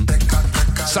Nottingham.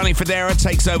 Sonny Fodera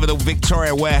takes over the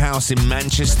Victoria Warehouse in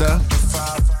Manchester.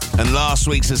 And last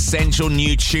week's Essential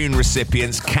New Tune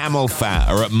recipients, Camel Fat,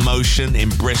 are at Motion in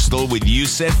Bristol with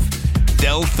Yusuf,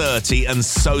 Del 30 and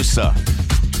Sosa.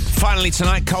 Finally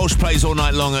tonight, Kolsch plays all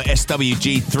night long at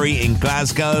SWG3 in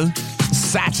Glasgow.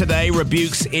 Saturday,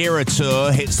 Rebuke's Era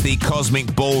Tour hits the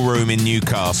Cosmic Ballroom in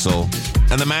Newcastle.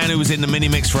 And the man who was in the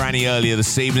mini-mix for Annie earlier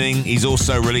this evening, he's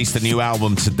also released a new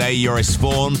album today. Joris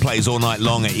Vaughan plays all night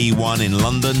long at E1 in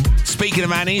London. Speaking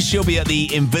of Annie, she'll be at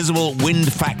the Invisible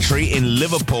Wind Factory in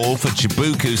Liverpool for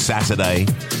Chibuku Saturday.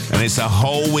 And it's a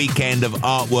whole weekend of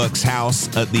Artworks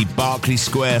House at the Berkeley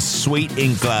Square Suite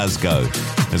in Glasgow.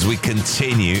 As we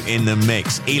continue in the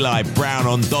mix, Eli Brown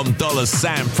on Dom Dolla's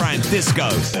San Francisco.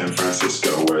 San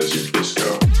Francisco, where's your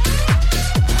disco?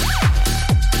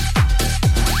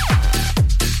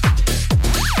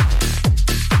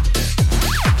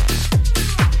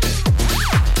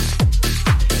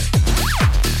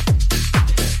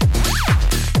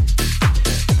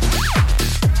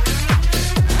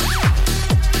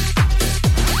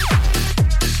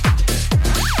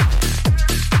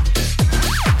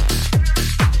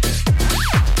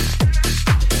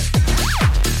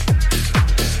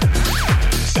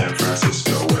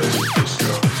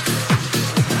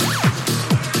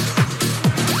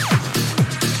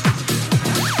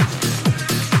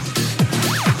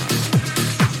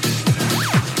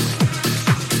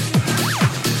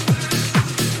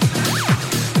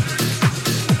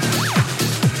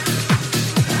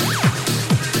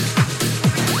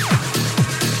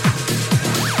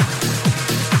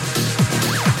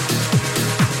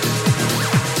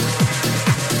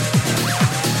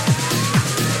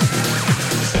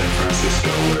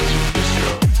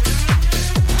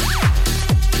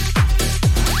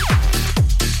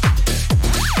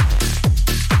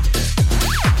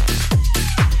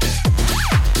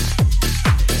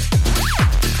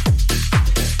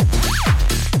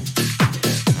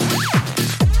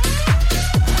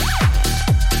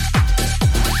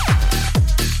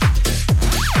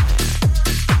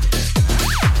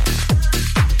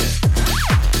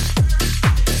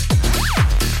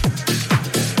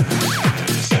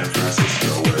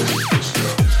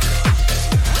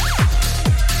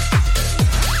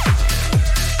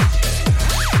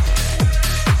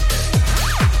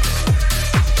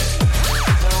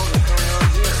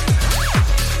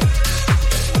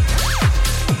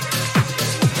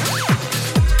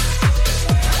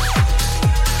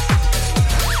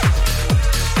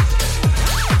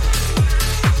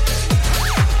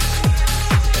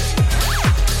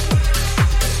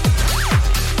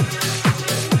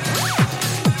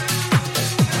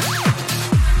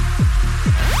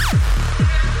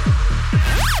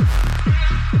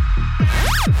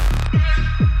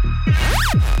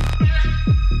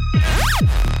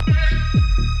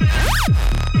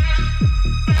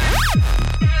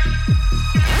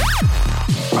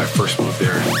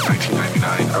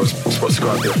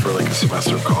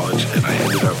 semester of college, and I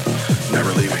ended up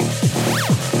never leaving.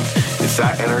 It's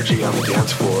that energy on the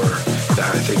dance floor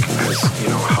that I think has,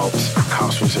 helped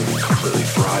house music completely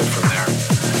thrive from there.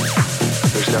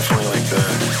 There's definitely like the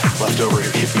leftover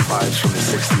hippie vibes from the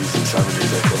 60s and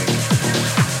 70s, I think.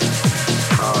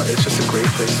 It's just a great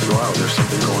place to go out. There's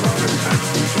something going on every time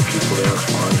you meet people there are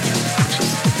fun. It's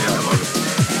just, I love it.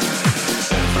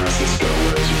 San Francisco,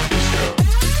 where's your disco?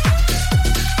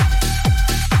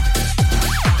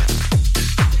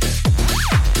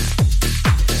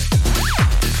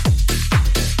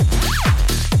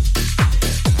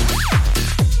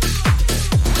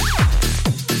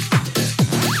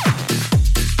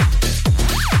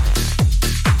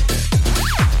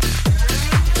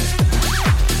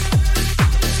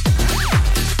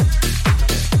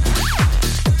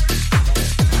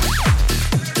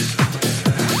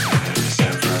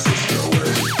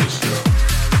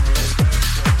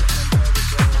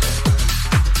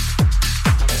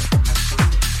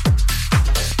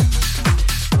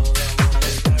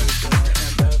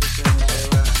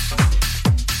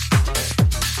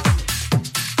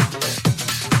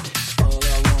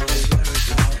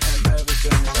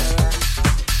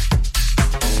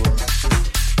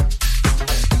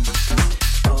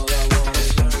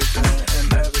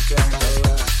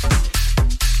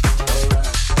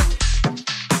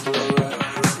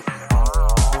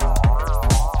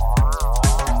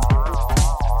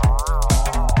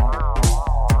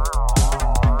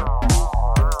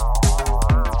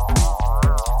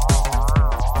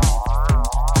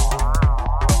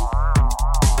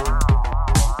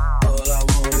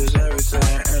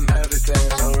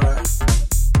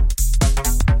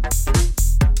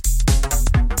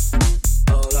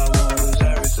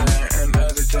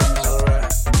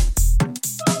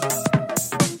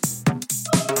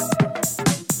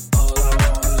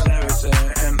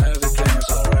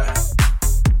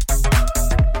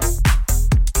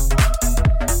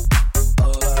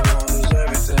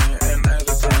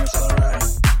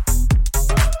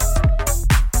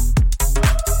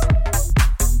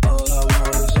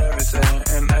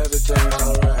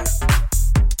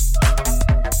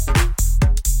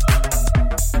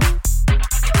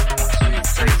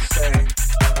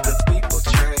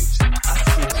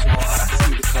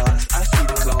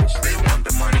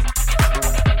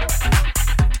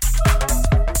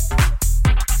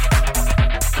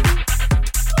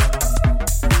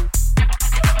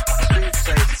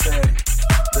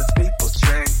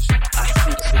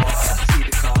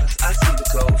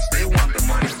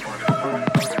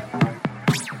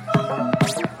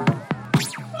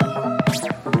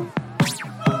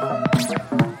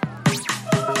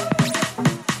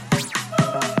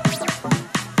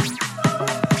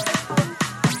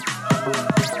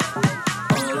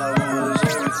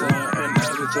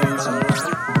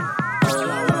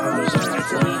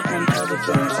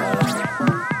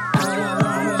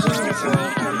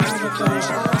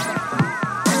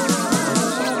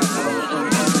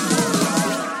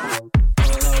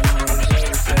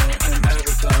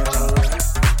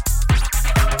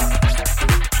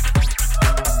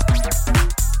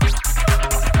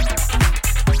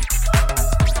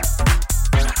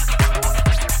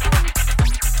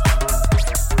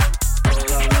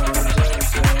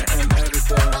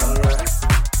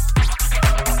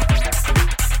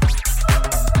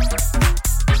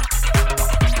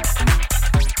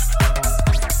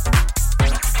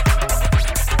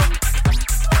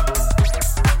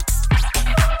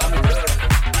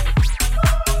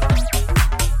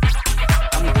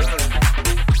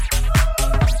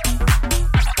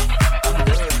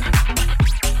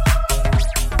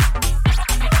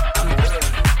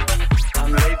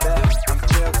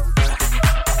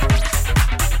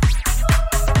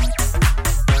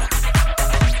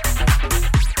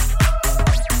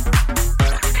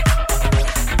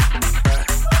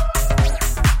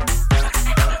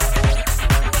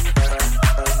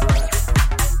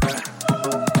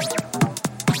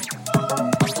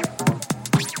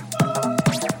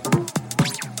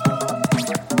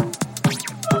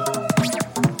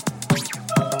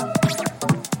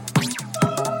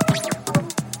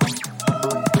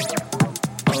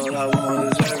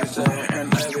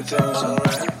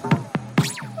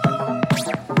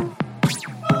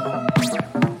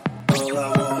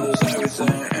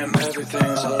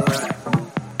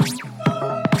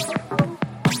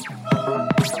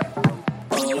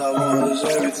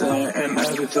 everything, and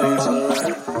everything's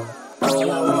alright.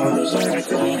 All I want is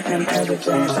everything, and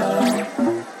everything's alright.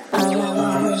 All I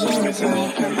want is everything,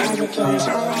 and everything's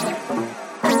alright.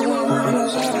 All I want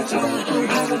is everything,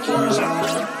 and everything's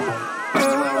alright. All I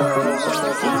want is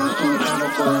everything, and everything's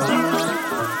alright.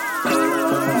 All I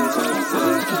want is everything,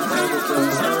 and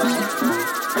everything's alright.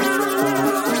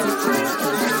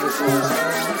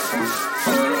 All I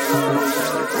want is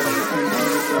everything, and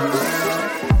everything's alright.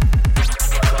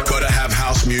 Gotta have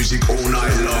house music all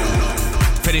night long.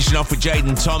 Finishing off with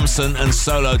Jaden Thompson and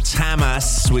Solo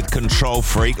Tamas with Control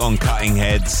Freak on Cutting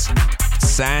Heads.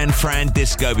 San Fran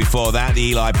Disco before that, the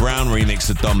Eli Brown remix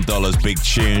of Dom Dollar's big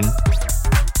tune.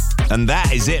 And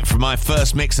that is it for my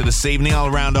first mix of this evening.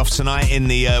 I'll round off tonight in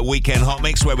the Weekend Hot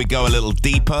Mix where we go a little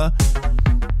deeper.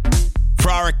 For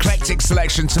our eclectic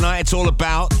selection tonight, it's all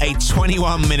about a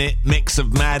 21-minute mix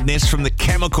of madness from the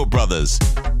Chemical Brothers,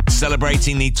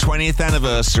 celebrating the 20th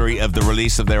anniversary of the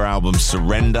release of their album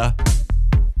Surrender.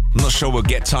 I'm not sure we'll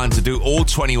get time to do all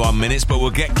 21 minutes, but we'll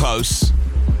get close.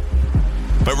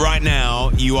 But right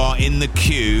now, you are in the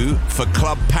queue for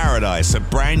Club Paradise, a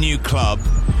brand new club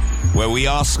where we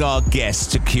ask our guests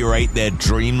to curate their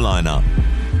dream lineup.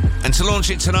 And to launch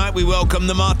it tonight, we welcome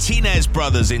the Martinez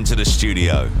brothers into the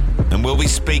studio. And we'll be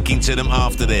speaking to them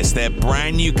after this. Their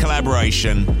brand new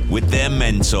collaboration with their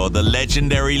mentor, the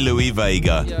legendary Louis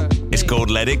Vega. It's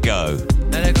called Let It Go.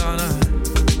 Let it go now.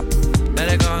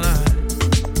 Let it go now.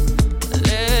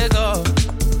 Let it go.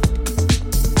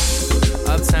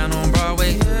 Uptown on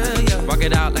Broadway. Walk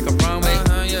it out like a runway.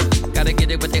 Gotta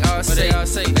get it what they all say.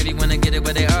 Baby, wanna get it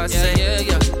what they all say.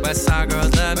 West side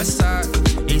girls love me.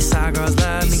 East side girls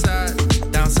love me.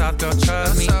 Down south girl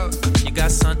trust me. You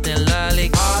got something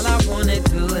lovely. All I wanna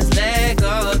do is let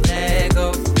go, let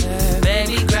go.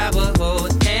 Baby, grab a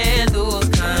hold and lose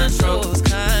control.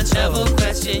 Never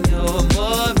question your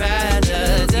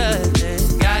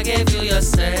morality. God gave you your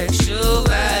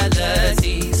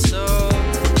sexuality, so.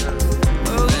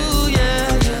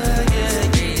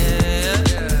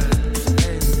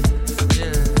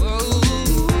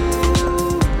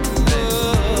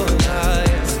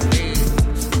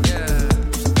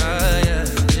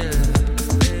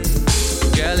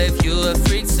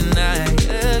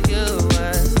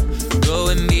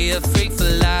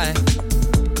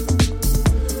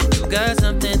 Got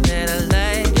something that I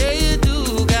like. Yeah, you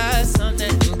do got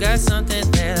something. You got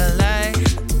something that I like.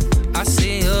 I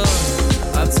see you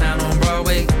uptown on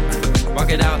Broadway.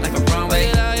 Walk it out like a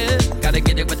runway. Gotta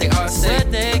get it what they all say.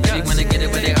 Baby, wanna get it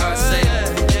what they all say.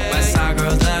 West side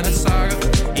girls love me.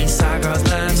 East side girls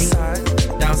love me.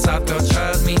 Down south girls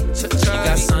trust me. You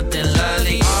got something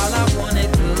lovely. All I wanna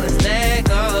do is let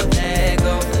go, let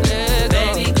go.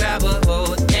 Baby, grab a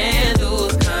hold and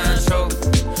lose control.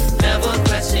 Never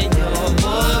question your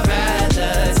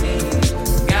morality.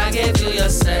 God gave you your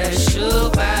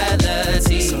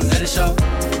sexuality. So let it show.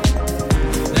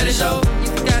 Let it show.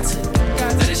 You got to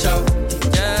let it show.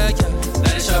 Yeah, yeah.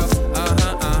 Let it show.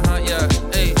 Yeah.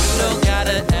 Hey, you don't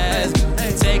gotta ask.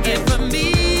 Take it from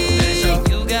me. Let it show.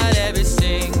 You got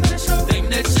everything. Thing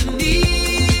that you need.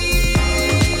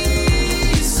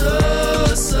 So.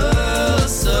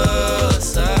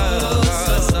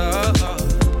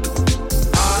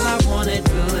 All I wanna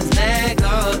do is let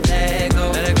go, let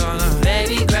go. Let it go now.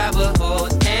 Baby, grab a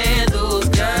hold and lose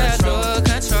control.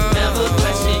 Never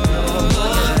question your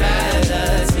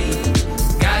morality.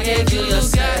 God gave you your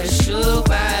sexuality.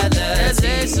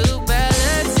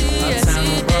 Uptown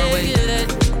on Broadway.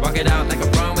 Walk it out like a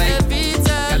runway.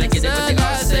 Gotta get it what they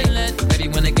all say. Baby,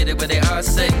 wanna get it what they all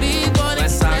say.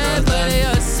 West side girls love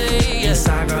me. East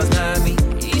side girls love me.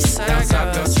 Down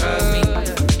south girls trust me.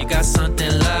 You got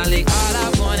something lovely. All I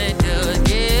wanna do is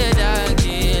get down.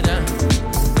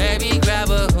 Baby, grab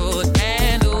a hold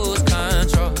and lose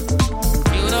control.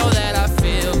 You know that I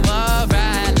feel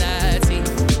morality.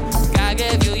 God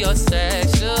gave you your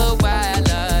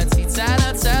sexuality. Tell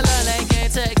her they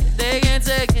can't take it. They can't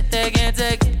take it. They can't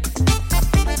take it.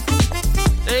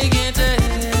 They can't take it.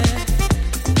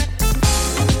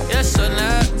 Yeah, so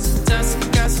now sometimes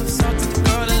you got some salt to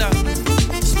go to love.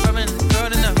 Just rubbing the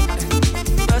good enough.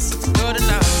 Bust it to go to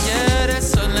love. Yeah,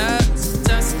 that's so nice.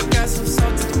 Sometimes you got some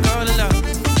salt to go to love.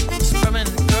 Just rubbing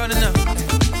the good enough.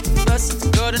 Bust it to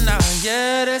go to love.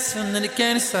 Yeah, that's something that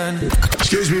can't decide.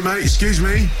 Excuse me, mate. Excuse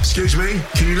me.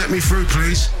 Can you let me through,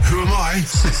 please? Who am I?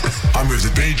 I'm with the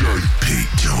DJ, Pete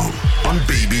Tong, on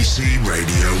BBC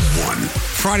Radio 1.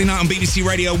 Friday night on BBC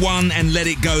Radio 1 and Let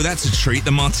It Go. That's a treat.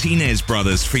 The Martinez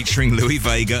brothers featuring Louis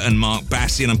Vega and Mark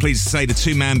Bassi. And I'm pleased to say the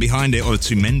two men behind it,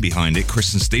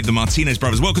 Chris and Steve, the Martinez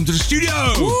brothers. Welcome to the studio.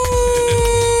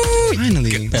 Woo!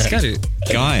 Finally, let's get it.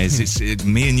 Guys, it's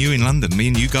me and you in London, me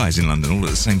and you guys in London all at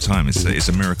the same time. It's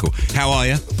a miracle. How are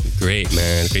you? Great,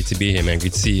 man. Great to be here, man.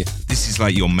 Great to see you. This is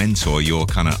like your mentor, your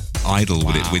kind of idol,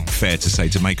 would it fair to say,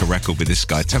 to make a record with this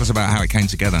guy. Tell us about how it came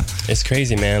together. It's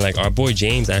crazy, man. Like, our boy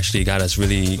James actually got us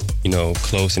really,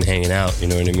 close and hanging out, you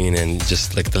know what I mean? And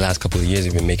just like the last couple of years,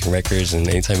 we've been making records, and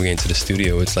anytime we get into the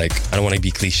studio, it's like, I don't want to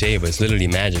be cliche, but it's literally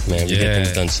magic, man. We get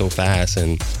things done so fast,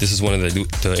 and this is one of the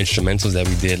instrumentals that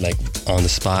we did, like, on the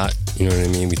spot, you know what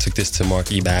I mean? We took this to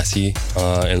Mark E. Bassi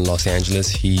in Los Angeles.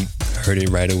 He heard it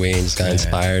right away and just got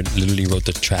inspired. Literally wrote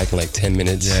the track in like 10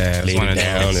 minutes, laid it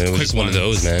down, and it was just one of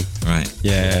those, man. Right.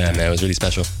 Yeah, man, it was really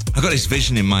special. I got this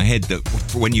vision in my head that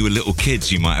when you were little kids,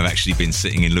 you might have actually been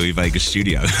sitting in Louis Vega's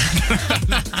studio.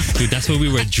 Dude, that's what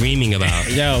we were dreaming about.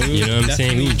 You know what I'm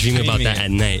saying? We were dreaming about that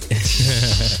at night.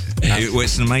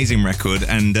 It's an amazing record,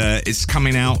 and it's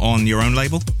coming out on your own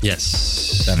label?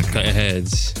 Yes. Cutting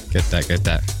Heads. Get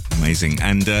that. Amazing.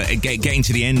 And getting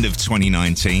to the end of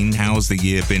 2019, how's the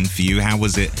year been for you? How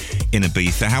was it in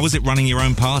Ibiza? How was it running your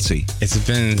own party? It's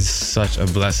been such a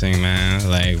blessing, man.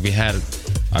 Like, we had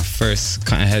our first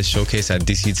Cutting Head showcase at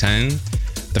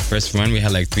DC10. The first run, we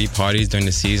had like 3 parties during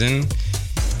the season.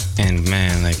 And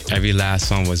man, like, every last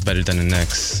one was better than the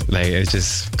next. Like, it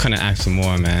just couldn't ask for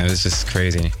more, man. It was just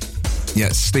crazy. Yeah,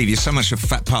 Steve, you're so much a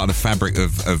part of the fabric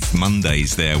of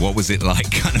Mondays there. What was it like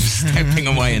kind of stepping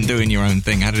away and doing your own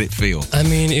thing? How did it feel? I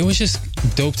mean, it was just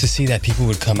dope to see that people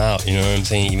would come out, you know what I'm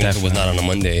saying? Even if it was not on a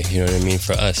Monday, you know what I mean?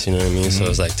 For us, you know what I mean? So it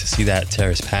was like to see that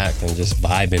terrace packed and just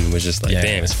vibing was just like,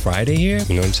 damn, it's Friday here?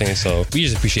 You know what I'm saying? So we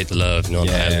just appreciate the love, on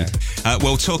the island.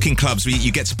 Well, talking clubs,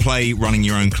 you get to play running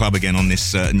your own club again on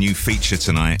this new feature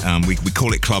tonight. We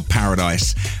call it Club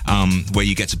Paradise, where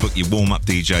you get to book your warm-up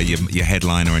DJ, your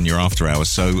headliner, and your after hours.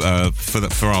 So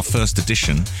for our first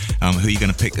edition, who are you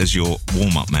going to pick as your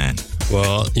warm-up man?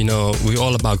 Well, we're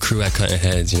all about crew at Cutting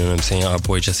Heads, you know what I'm saying? Our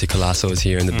boy Jesse Colasso is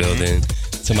here in the building.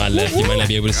 To my left, you might not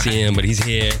be able to see him, but he's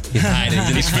here. He's hiding.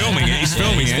 He's filming it. He's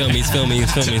filming it.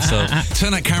 So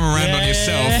turn that camera around on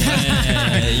yourself.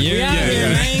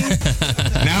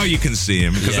 Now you can see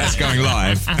him because that's going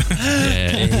live.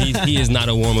 He is not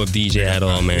a warm-up DJ at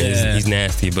all, man. He's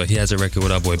nasty, but he has a record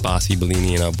with our boy Bossy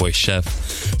Bellini and our boy Chef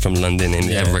from London, and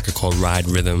they have a record called Ride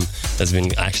Rhythm that's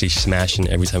been actually smashing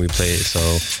every time we play it. So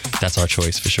that's our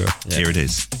choice for sure. Here it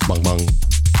is. Bang bang.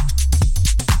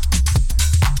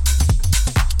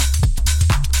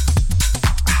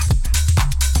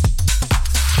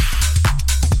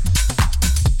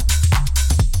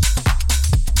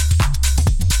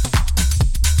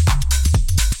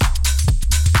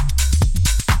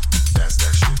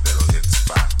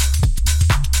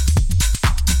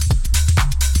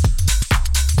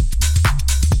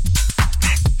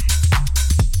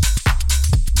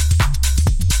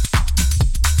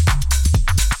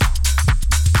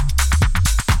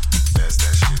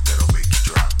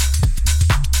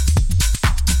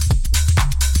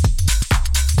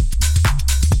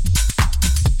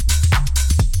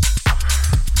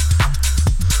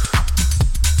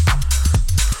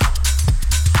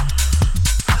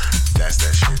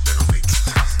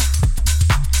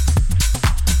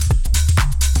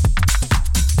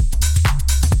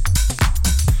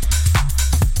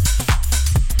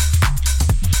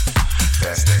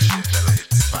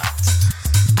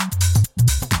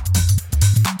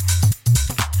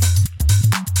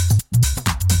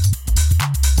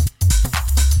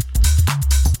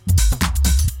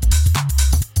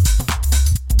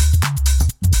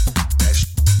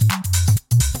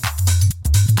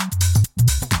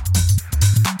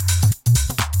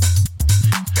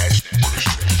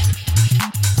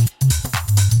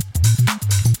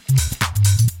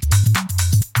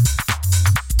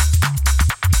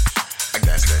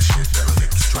 That's that shit that'll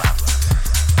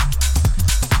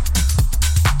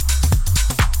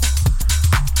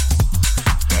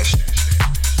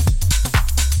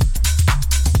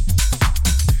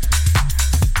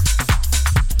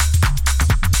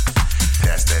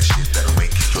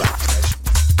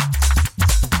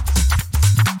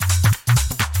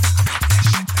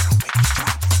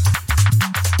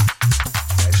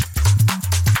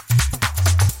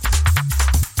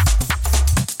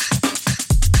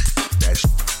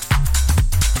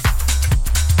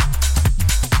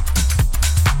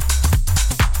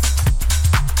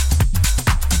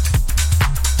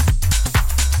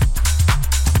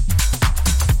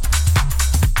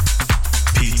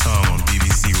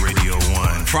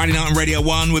Friday night on Radio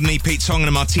 1 with me, Pete Tong, and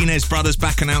the Martinez brothers.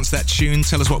 Back announced that tune.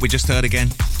 Tell us what we just heard again.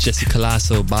 Jesse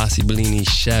Colasso, Bossy Bellini,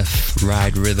 Chef,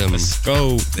 Ride Rhythm. Let's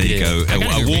go. There you go.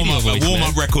 A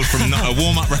warm-up record from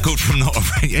not.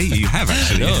 Yeah, you have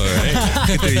actually. I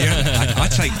know, right? Yeah, I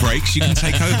take breaks. You can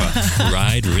take over.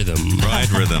 Ride Rhythm.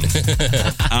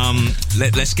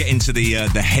 Let's get into the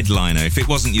headliner. If it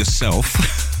wasn't yourself,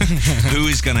 who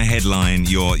is going to headline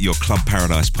your Club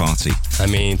Paradise party? I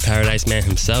mean, Paradise Man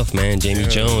himself, man. Jamie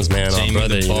Jones, man. Jamie our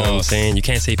brother, you know what I'm saying? You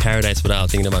can't say Paradise without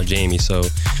thinking about Jamie. So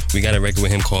we got a record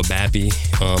with him called Bappy.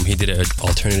 He did an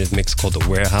alternative mix called the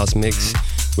Warehouse Mix,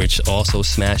 which also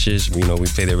smashes. You know, we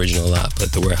play the original a lot,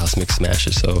 but the Warehouse Mix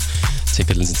smashes. So take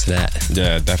a listen to that.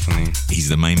 Yeah, definitely. He's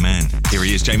the main man. Here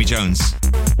he is, Jamie Jones.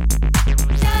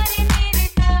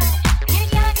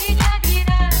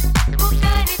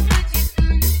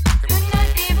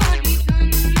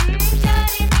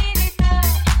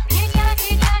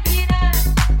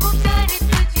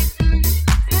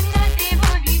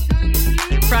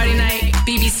 Friday night,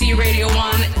 BBC Radio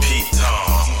 1. Pete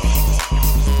Tong.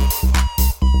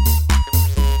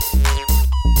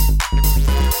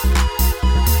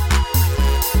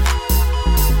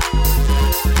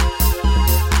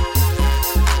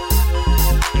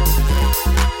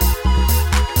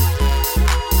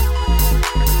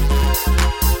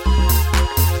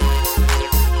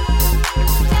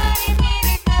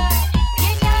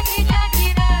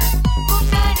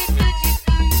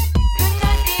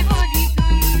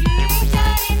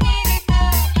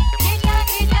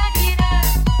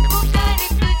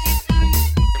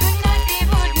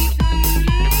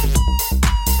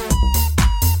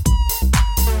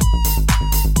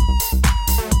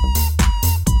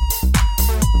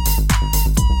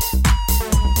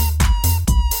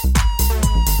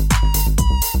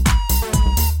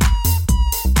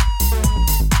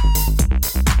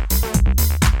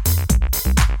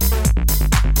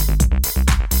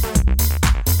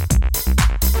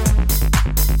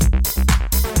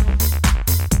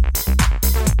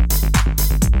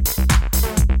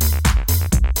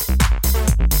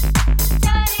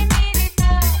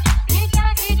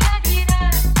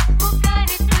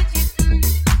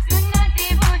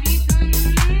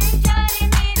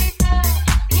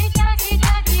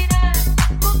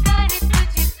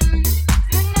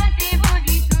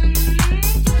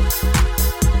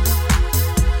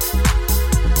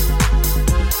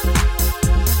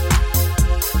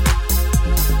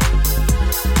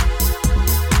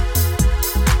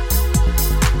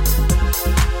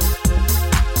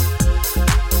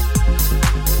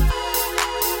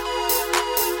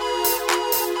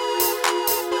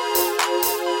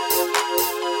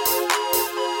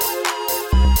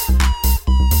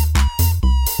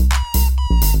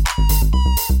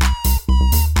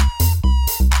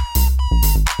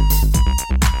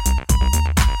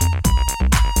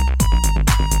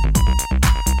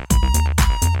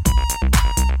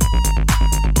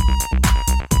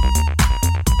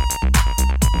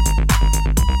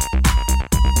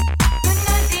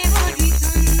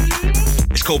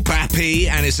 Called Bappy,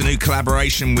 and it's a new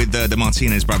collaboration with the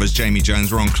Martinez brothers. Jamie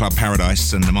Jones, we're on Club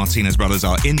Paradise, and the Martinez brothers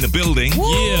are in the building.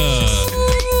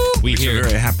 Yeah, which we're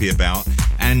very happy about.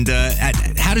 And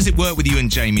how does it work with you and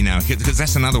Jamie now? Because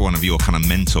that's another one of your kind of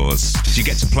mentors. Do you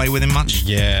get to play with him much?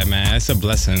 Yeah, man, it's a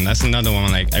blessing. That's another one.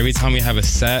 Like, every time we have a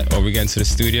set or we get into the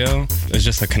studio, it's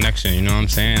just a connection, you know what I'm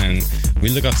saying? And we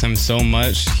look up to him so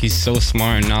much. He's so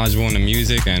smart and knowledgeable in the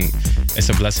music, and it's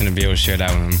a blessing to be able to share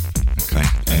that with him. Okay,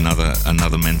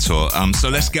 another mentor. So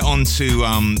let's get on to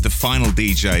the final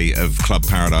DJ of Club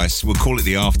Paradise. We'll call it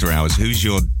the After Hours. Who's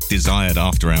your desired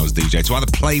After Hours DJ to either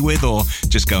play with or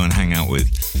just go and hang out with?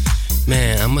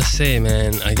 Man, I must say,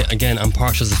 man, again, I'm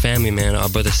partial to family, man. Our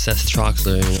brother Seth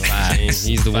Troxler, you know what I'm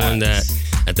saying? He's the one that,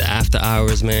 at the After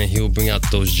Hours, man, he'll bring out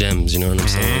those gems, you know what I'm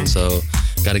saying? So,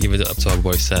 gotta give it up to our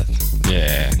boy Seth.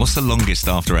 Yeah. What's the longest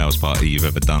After Hours party you've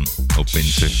ever done or been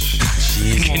to?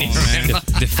 Can you remember?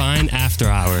 Define After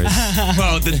Hours.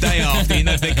 Well, the day after, you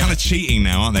know, they're kind of cheating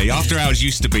now, aren't they? After Hours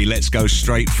used to be, let's go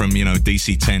straight from, you know,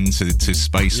 DC-10 to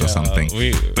space or something.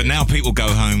 But now people go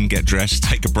home, get dressed,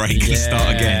 take a break and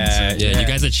start again. So. Yeah, you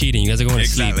guys are cheating. You guys are going to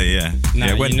sleep. Exactly, yeah.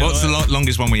 Nah, what's the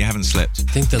longest one where you haven't slept?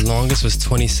 I think the longest was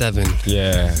 27.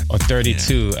 Yeah, or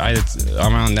 32. Yeah.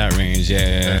 Around that range,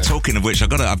 yeah. Talking of which, I've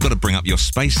got to bring up your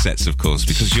space sets, of course,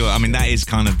 because that is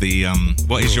kind of the,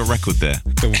 what is your record there?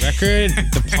 The record,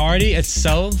 the party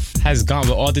itself has gone,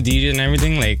 with all the DJs and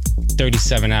everything, like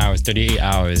 37 hours, 38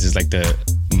 hours is like the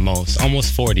most,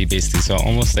 almost 40 basically, so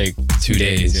almost like 2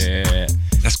 days. Yeah.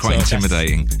 That's quite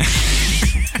intimidating.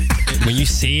 When you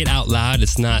say it out loud,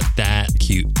 it's not that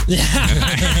cute.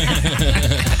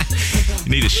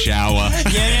 You need a shower.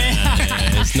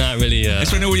 It's not really.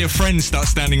 It's when all your friends start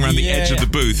standing around the edge of the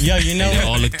booth. Yo, you know They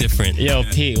all look different. Yo,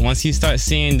 Pete, once you start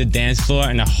seeing the dance floor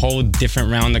and a whole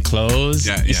different round of clothes,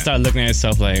 you start looking at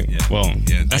yourself like, whoa.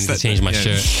 Yeah, I need to change my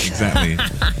shirt. Exactly.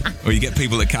 Or you get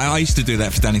people that... I used to do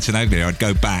that for Danny Tenaglia. I'd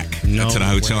go back to the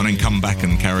hotel and then come back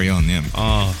and carry on, yeah.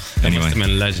 Oh, that must have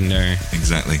been legendary.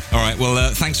 Exactly. All right,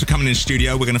 well, thanks for coming in the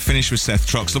studio. We're going to finish with Seth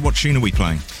Troxler. What tune are we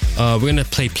playing? We're going to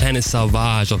play Planet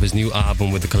Sauvage off his new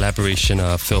album with the collaboration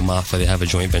of Phil Maffa. They have a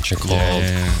joint venture called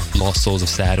Lost Souls of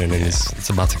Saturn, and it's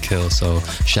about to kill. So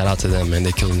shout out to them, man.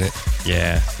 They're killing it.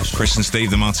 Yeah. Chris and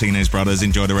Steve, the Martinez brothers.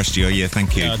 Enjoy the rest of your year.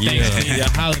 Thank you. Yeah,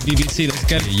 holla BBC. Let's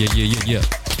get it. Yeah.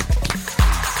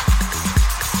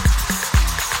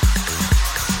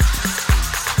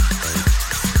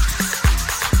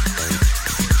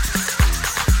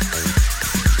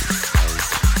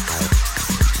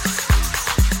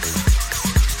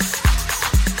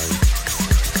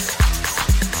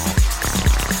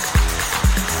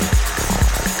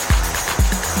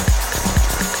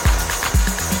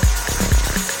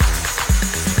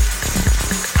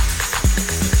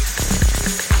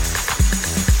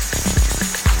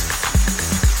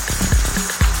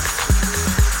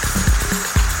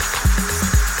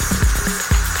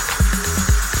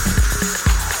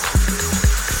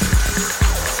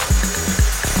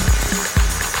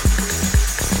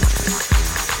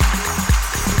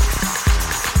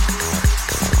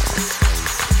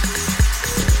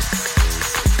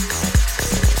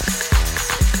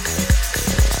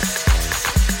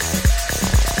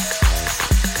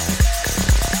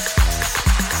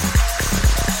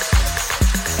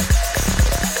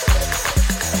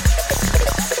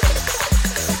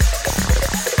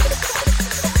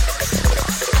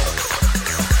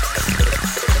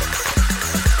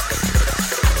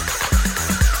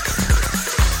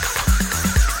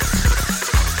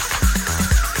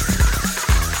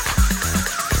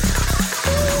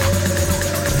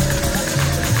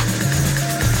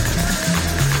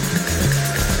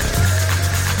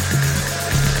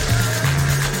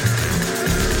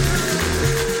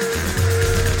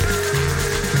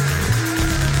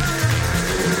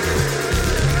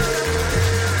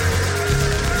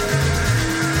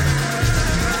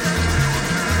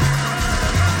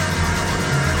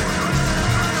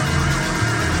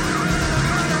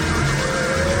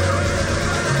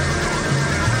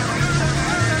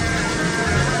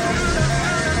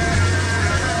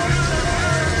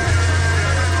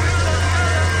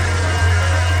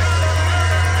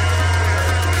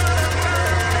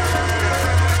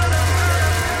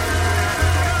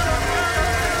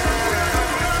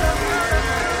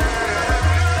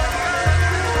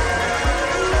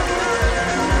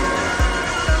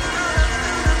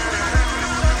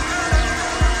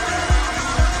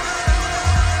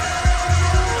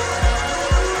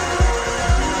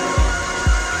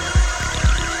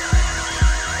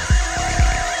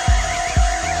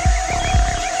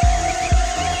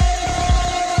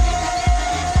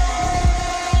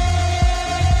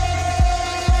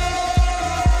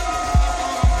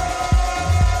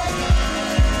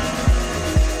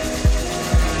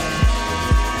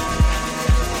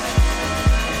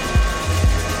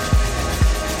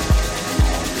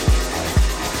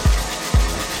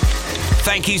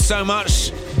 Thank you so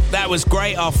much. That was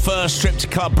great. Our first trip to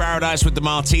Club Paradise with the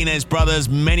Martinez brothers.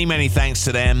 Many, many thanks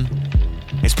to them.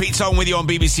 It's Pete Tong with you on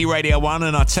BBC Radio 1,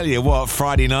 and I tell you what,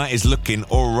 Friday night is looking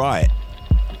all right.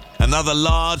 Another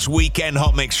large weekend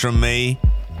hot mix from me.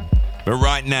 But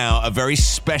right now, a very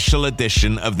special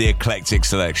edition of the Eclectic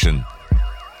Selection.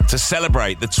 To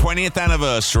celebrate the 20th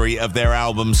anniversary of their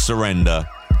album Surrender,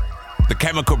 the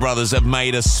Chemical Brothers have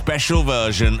made a special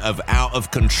version of Out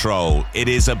of Control. It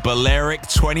is a Balearic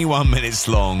 21 minutes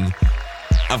long.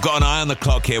 I've got an eye on the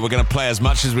clock here. We're going to play as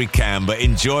much as we can, but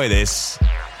enjoy this.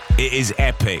 It is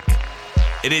epic.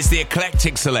 It is the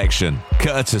Eclectic Selection,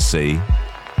 courtesy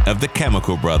of the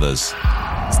Chemical Brothers.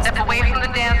 Step away from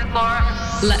the dance floor.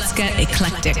 Let's get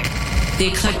eclectic. The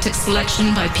Eclectic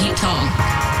Selection by Pete Tong.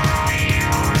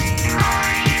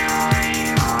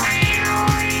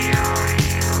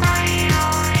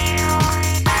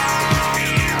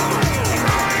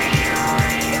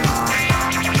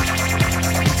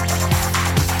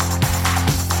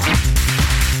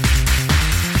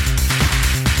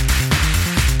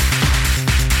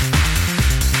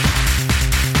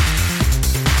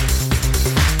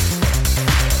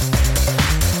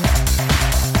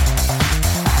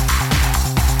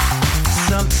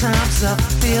 Sometimes I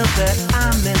feel that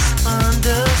I'm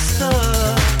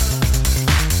misunderstood.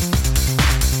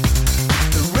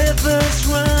 The river's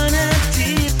running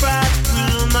deep right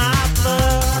through my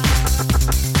blood.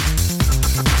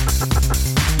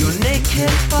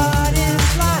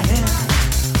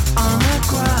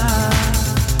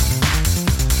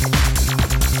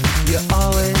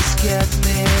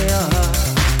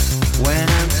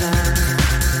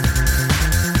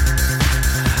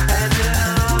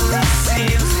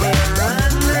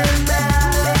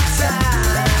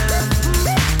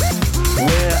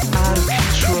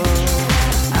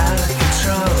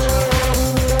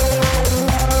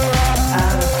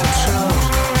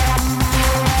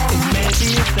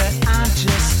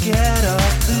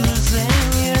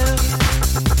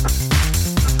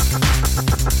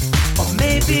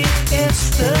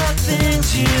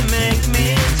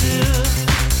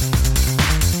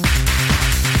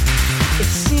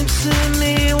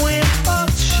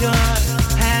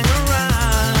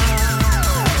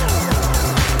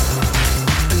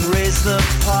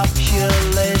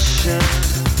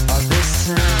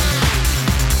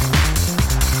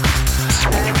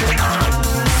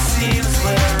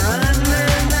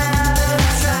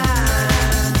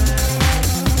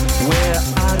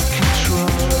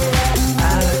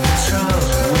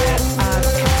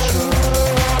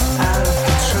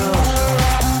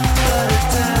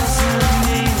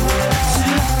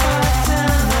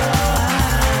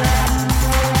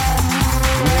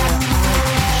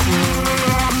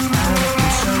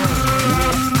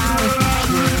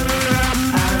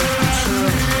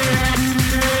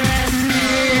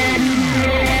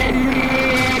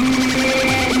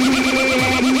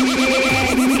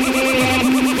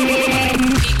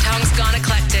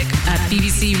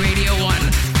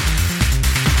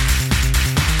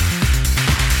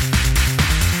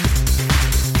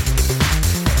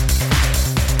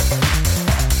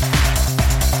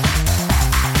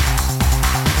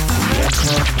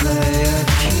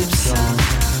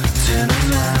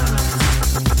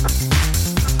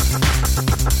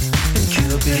 and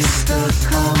you'll be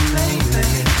stuck on maybe.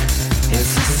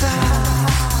 It's a sign.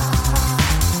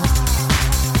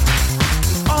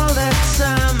 All that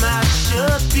time I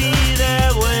should be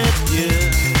there with you,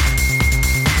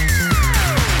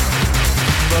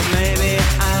 but maybe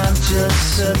I'm just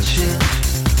searching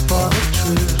for the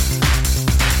truth.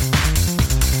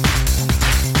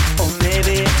 Or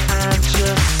maybe I'm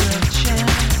just searching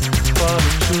for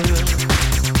the truth.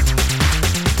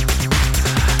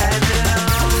 And it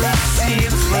only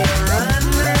seems we're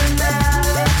running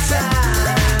out of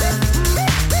time.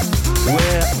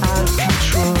 We're out of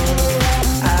control,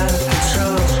 out of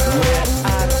control. We're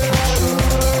out of control,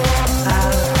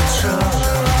 out of control.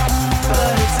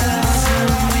 But it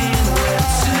doesn't mean we're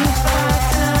too far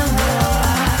down the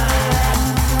line.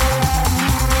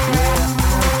 We're out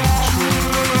of control,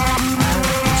 out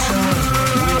of control.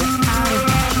 We're out of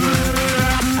control,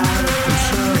 out of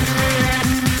control.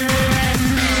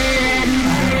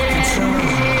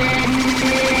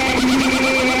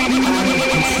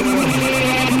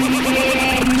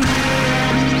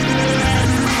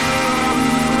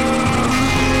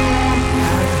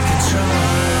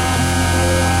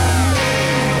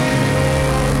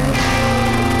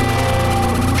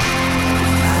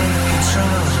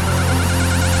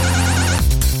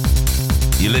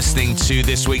 You're listening to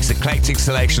this week's Eclectic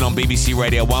Selection on BBC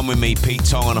Radio 1 with me, Pete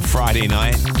Tong, on a Friday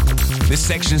night. This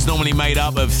section's normally made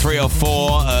up of 3 or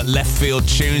 4 left field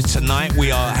tunes. Tonight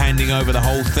we are handing over the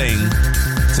whole thing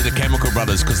to the Chemical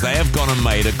Brothers because they have gone and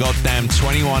made a goddamn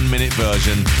 21-minute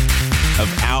version of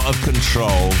Out of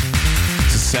Control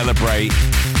to celebrate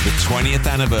the 20th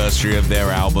anniversary of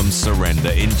their album Surrender.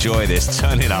 Enjoy this,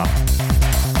 turn it up.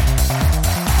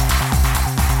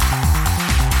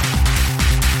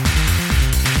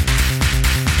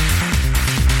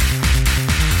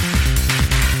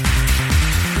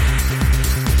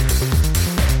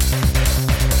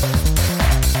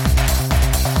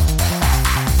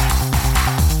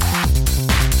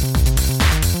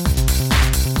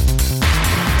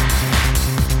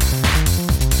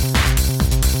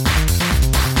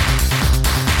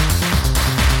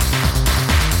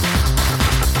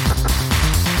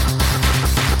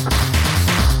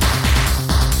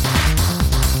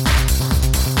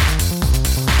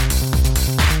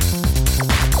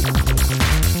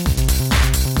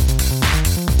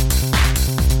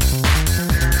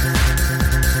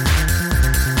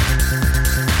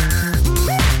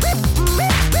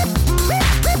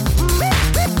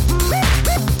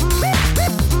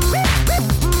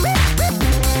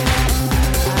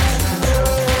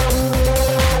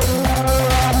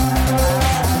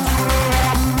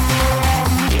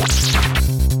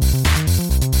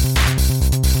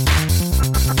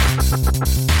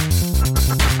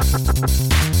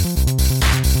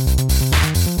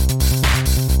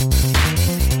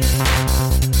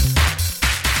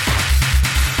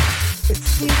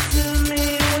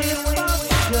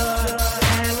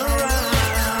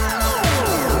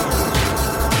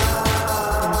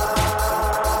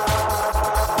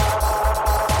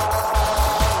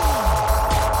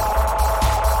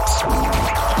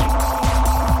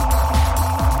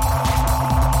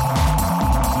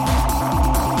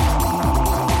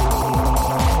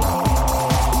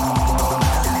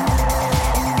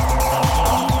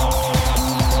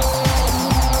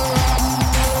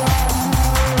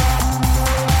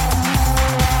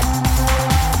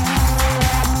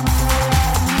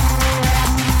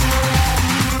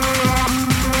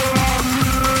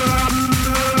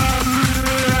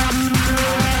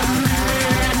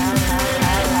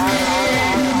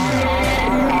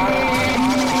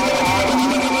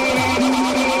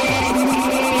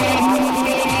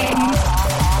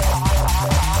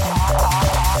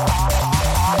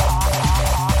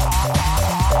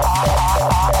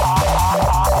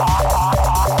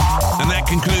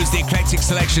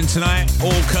 Tonight,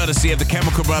 all courtesy of the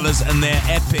Chemical Brothers and their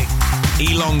epic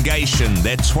Elongation,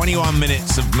 their 21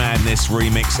 Minutes of Madness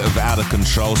remix of Out of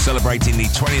Control, celebrating the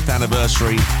 20th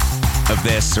anniversary of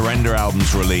their Surrender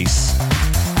album's release.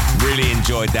 Really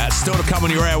enjoyed that. Still to come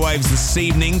on your airwaves this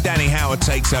evening, Danny Howard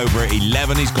takes over at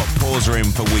 11. He's got Pauser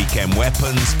in for Weekend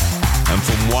Weapons. And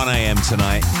from 1 a.m.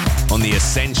 tonight on the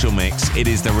Essential Mix, it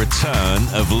is the return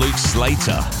of Luke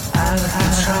Slater.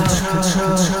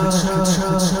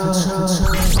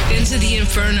 Into the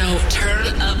Inferno,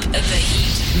 turn up the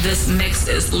heat. This mix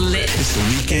is lit. It's the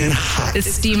Weekend Hot.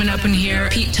 It's steaming up in here.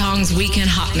 Pete Tong's Weekend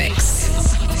Hot Mix.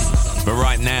 But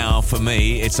right now, for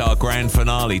me, it's our grand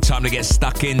finale. Time to get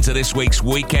stuck into this week's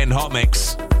Weekend Hot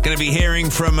Mix. Going to be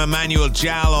hearing from Emmanuel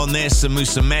Jal on this, and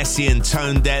Musa Messi and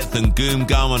Tone Death and Goom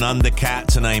Gum and Undercat,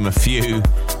 to name a few.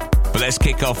 But let's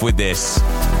kick off with this.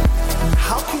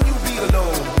 How can you be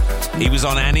alone He was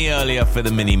on Annie earlier for the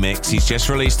mini mix. He's just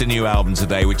released a new album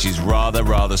today, which is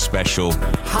rather special.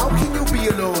 How can you be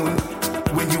alone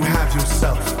when you have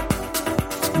yourself?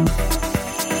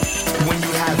 When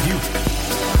you have you.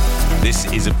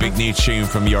 This is a big new tune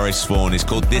from Joris Vaughan. It's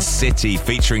called This City,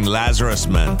 featuring Lazarus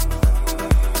Man.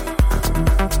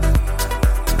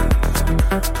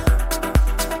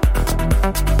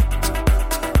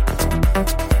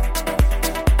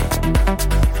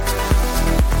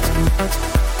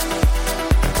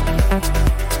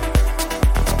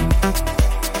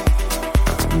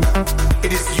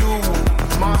 It is you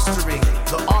mastering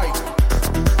the art,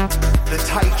 the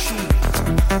Tai Chi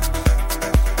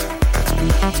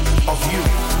of you.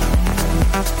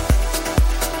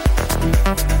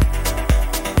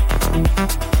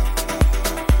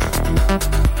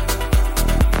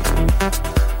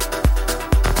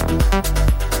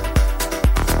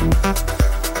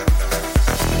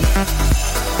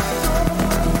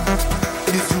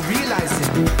 It is you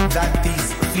realizing that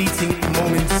these fleeting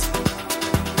moments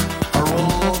are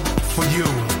all for you.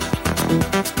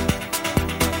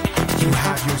 You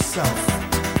have yourself.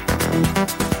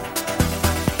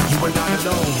 You are not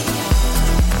alone.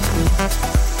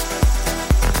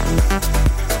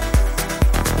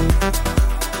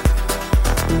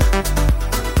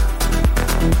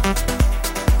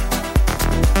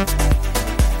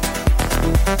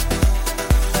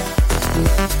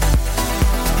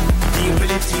 The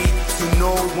ability to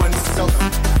know oneself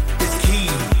is key.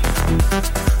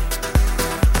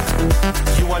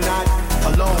 You are not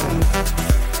alone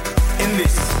in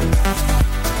this.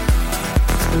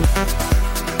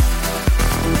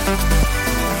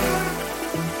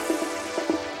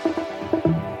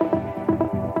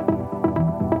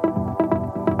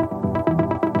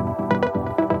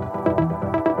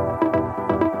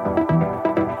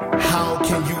 How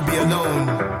can you be alone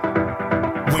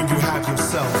when you have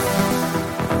yourself?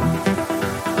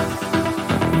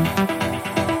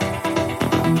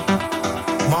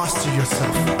 Master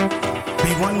yourself.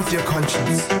 Be one with your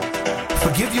conscience.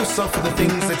 Forgive yourself for the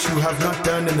things that you have not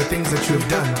done and the things that you have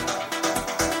done.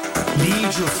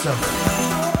 Lead yourself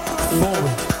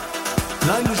forward.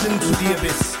 Lunge into the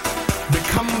abyss.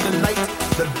 Become the light,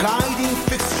 the guiding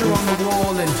fixture on the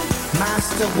wall, and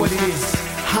master what it is,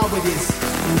 how it is,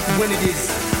 when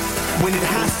it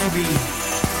has to be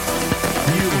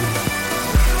you.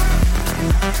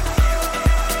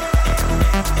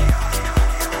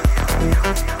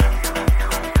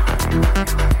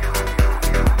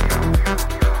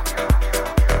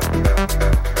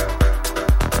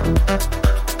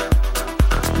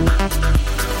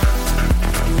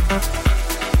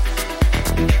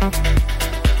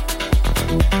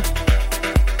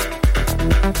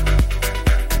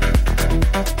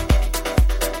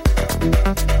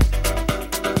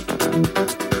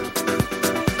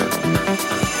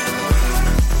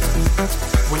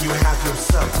 When you have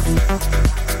yourself.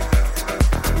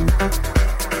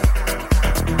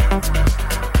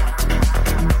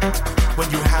 When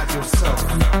you have yourself.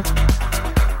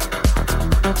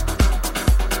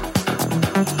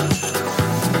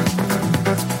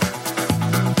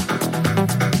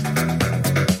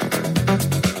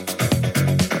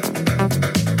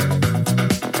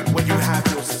 When you have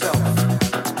yourself.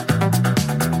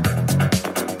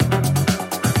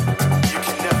 You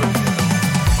can never be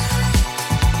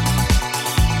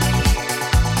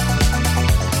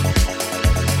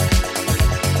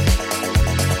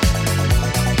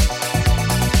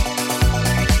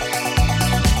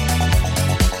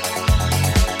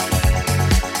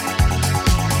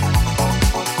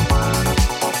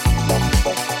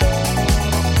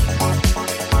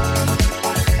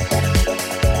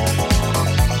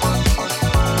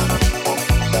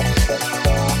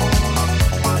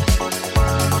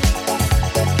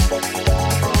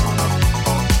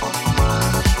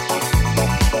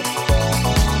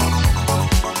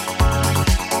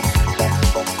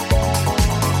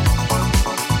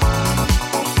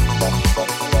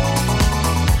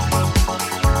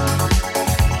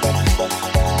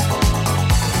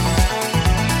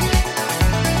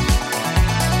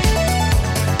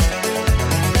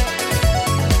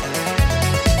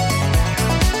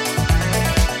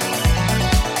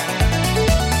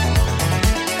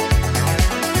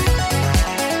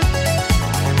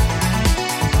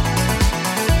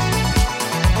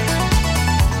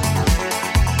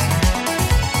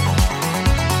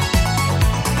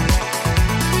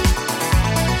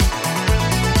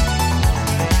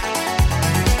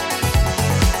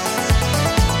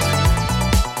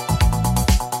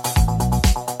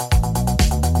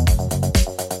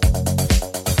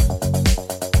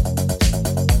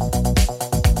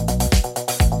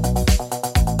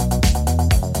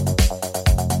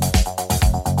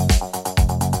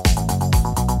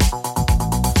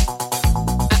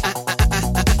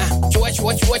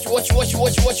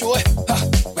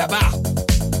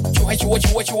what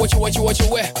you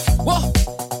wear? Whoa,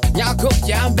 y'all cook,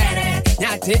 y'all better.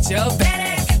 Y'all teach you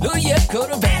better. Look, you could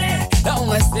have better. Don't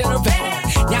let's still better.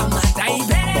 Y'all my die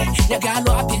better. You got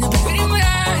no opinion, but we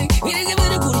didn't give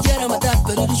it a good job. I'm a tough,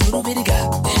 but it's true, baby.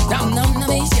 Damn,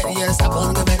 yes, I'm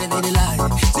on the better than the lie.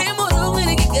 Say more, I'm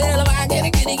gonna get it. I'm gonna get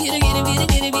it.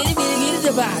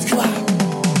 Come on.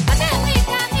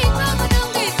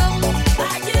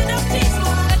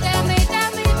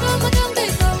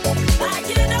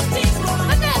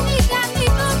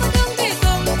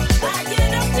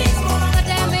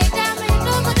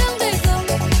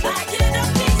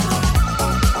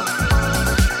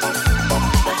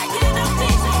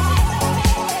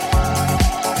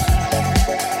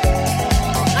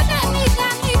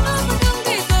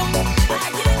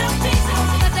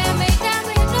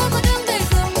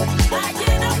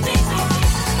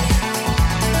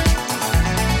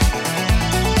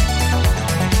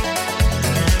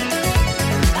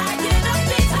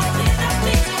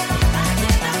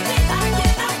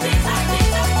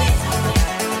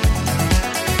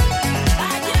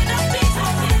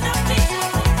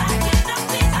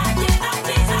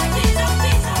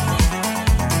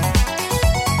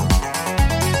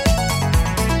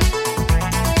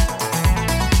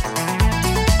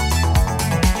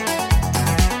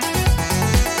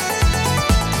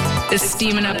 It's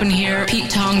steaming up in here. Pete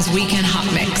Tong's Weekend Hot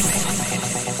Mix.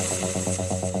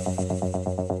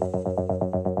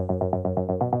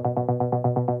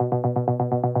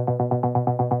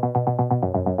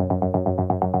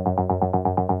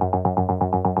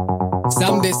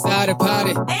 Some decided party.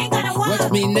 Ain't gonna watch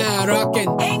me now,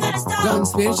 rockin'. Ain't gonna stop. Gone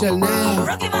spiritual now.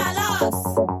 Rockin' my loss.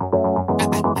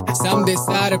 Some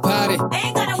decided party.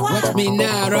 Ain't gonna watch me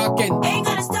now, rockin'. Ain't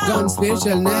gonna stop. Gone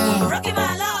spiritual now. Rockin'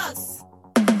 my loss.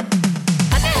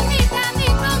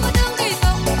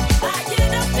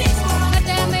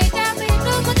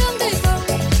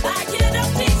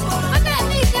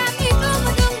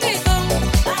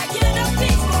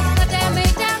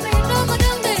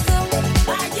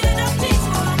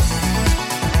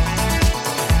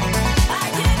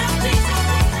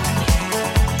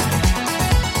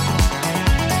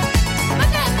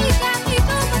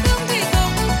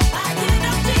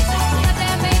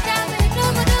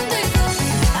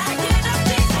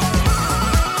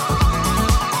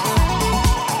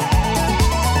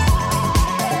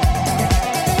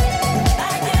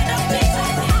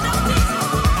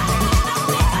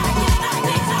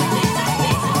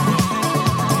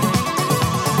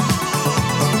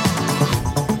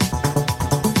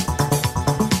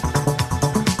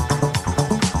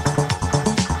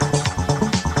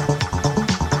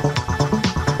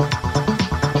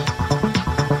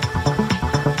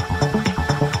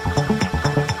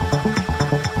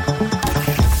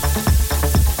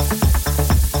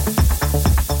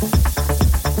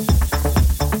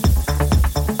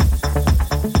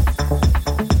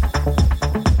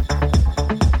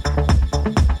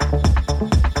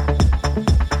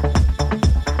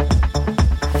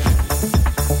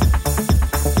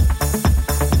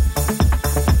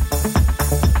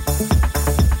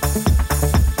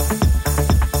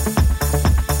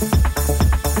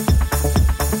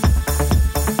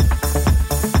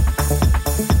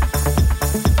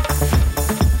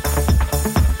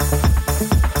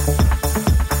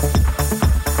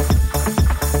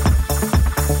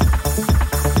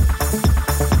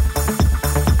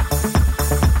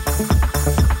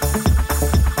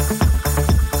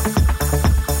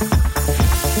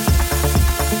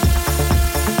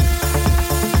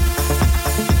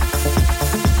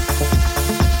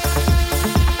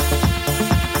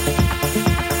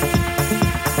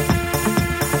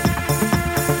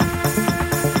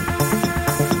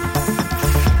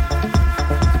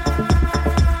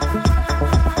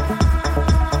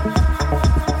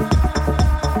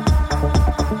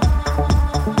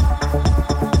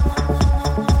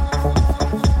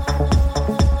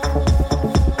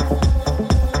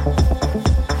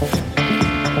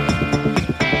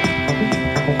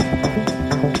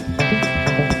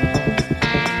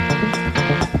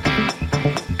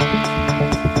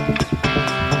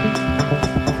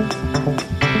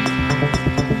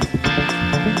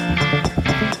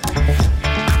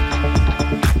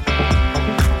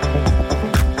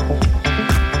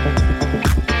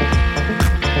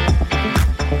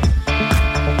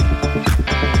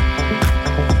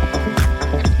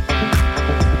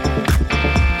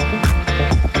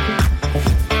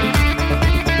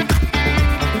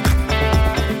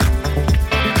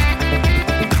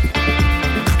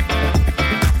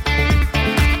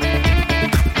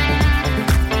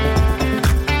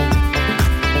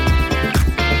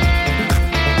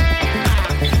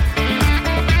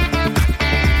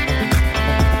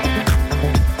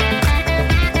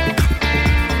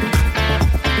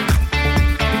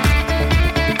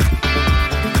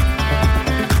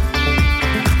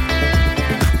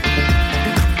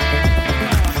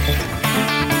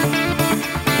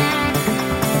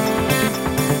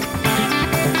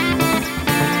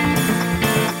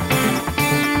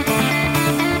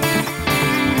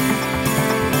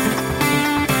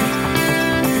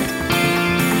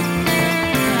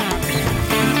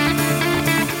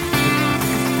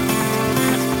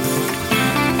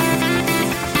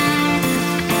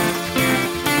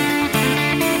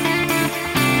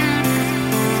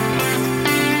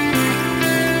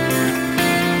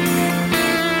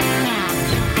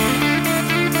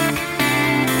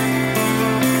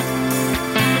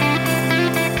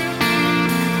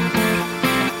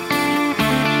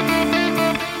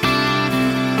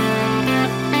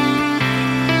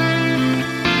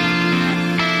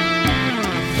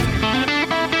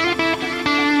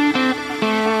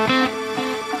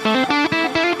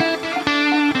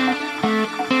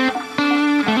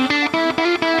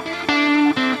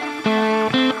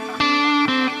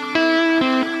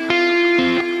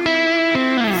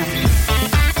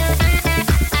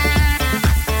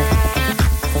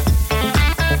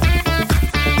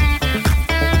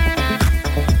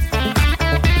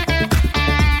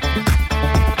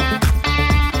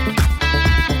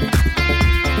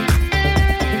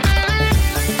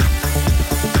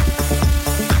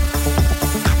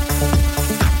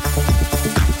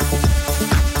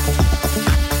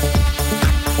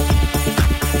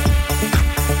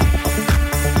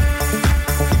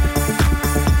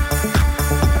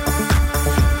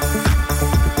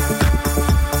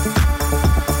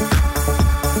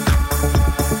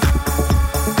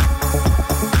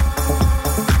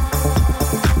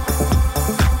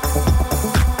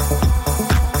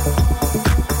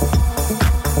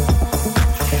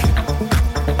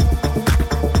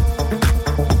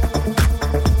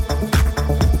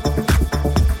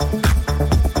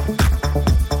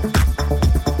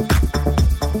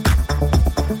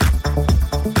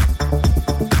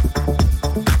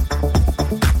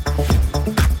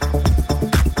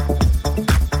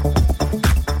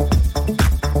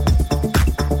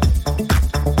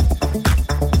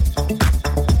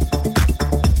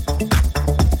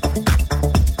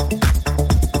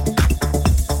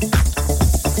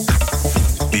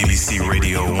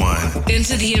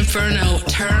 the inferno,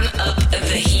 turn up the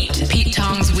heat. Pete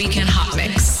Tong's Weekend Hot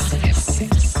Mix.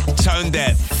 Tone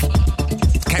Deaf.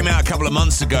 Came out a couple of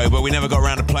months ago, but we never got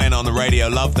around to playing it on the radio.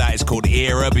 Love that. It's called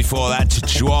Era. Before that,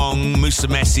 Tong, Musa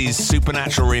Messi's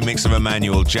Supernatural remix of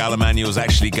Emmanuel. Jal Emmanuel's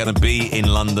actually going to be in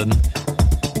London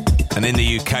and in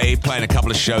the UK, playing a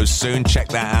couple of shows soon. Check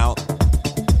that out.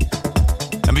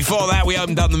 And before that, we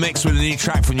opened up the mix with a new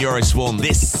track from Joris Warm,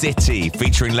 This City,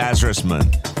 featuring Lazarus Man.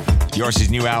 Joris's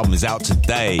new album is out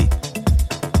today.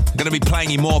 I'm going to be playing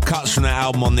you more cuts from that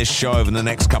album on this show over the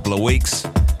next couple of weeks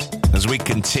as we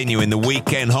continue in the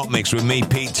Weekend Hot Mix with me,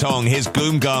 Pete Tong. Here's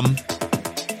Goom Gum.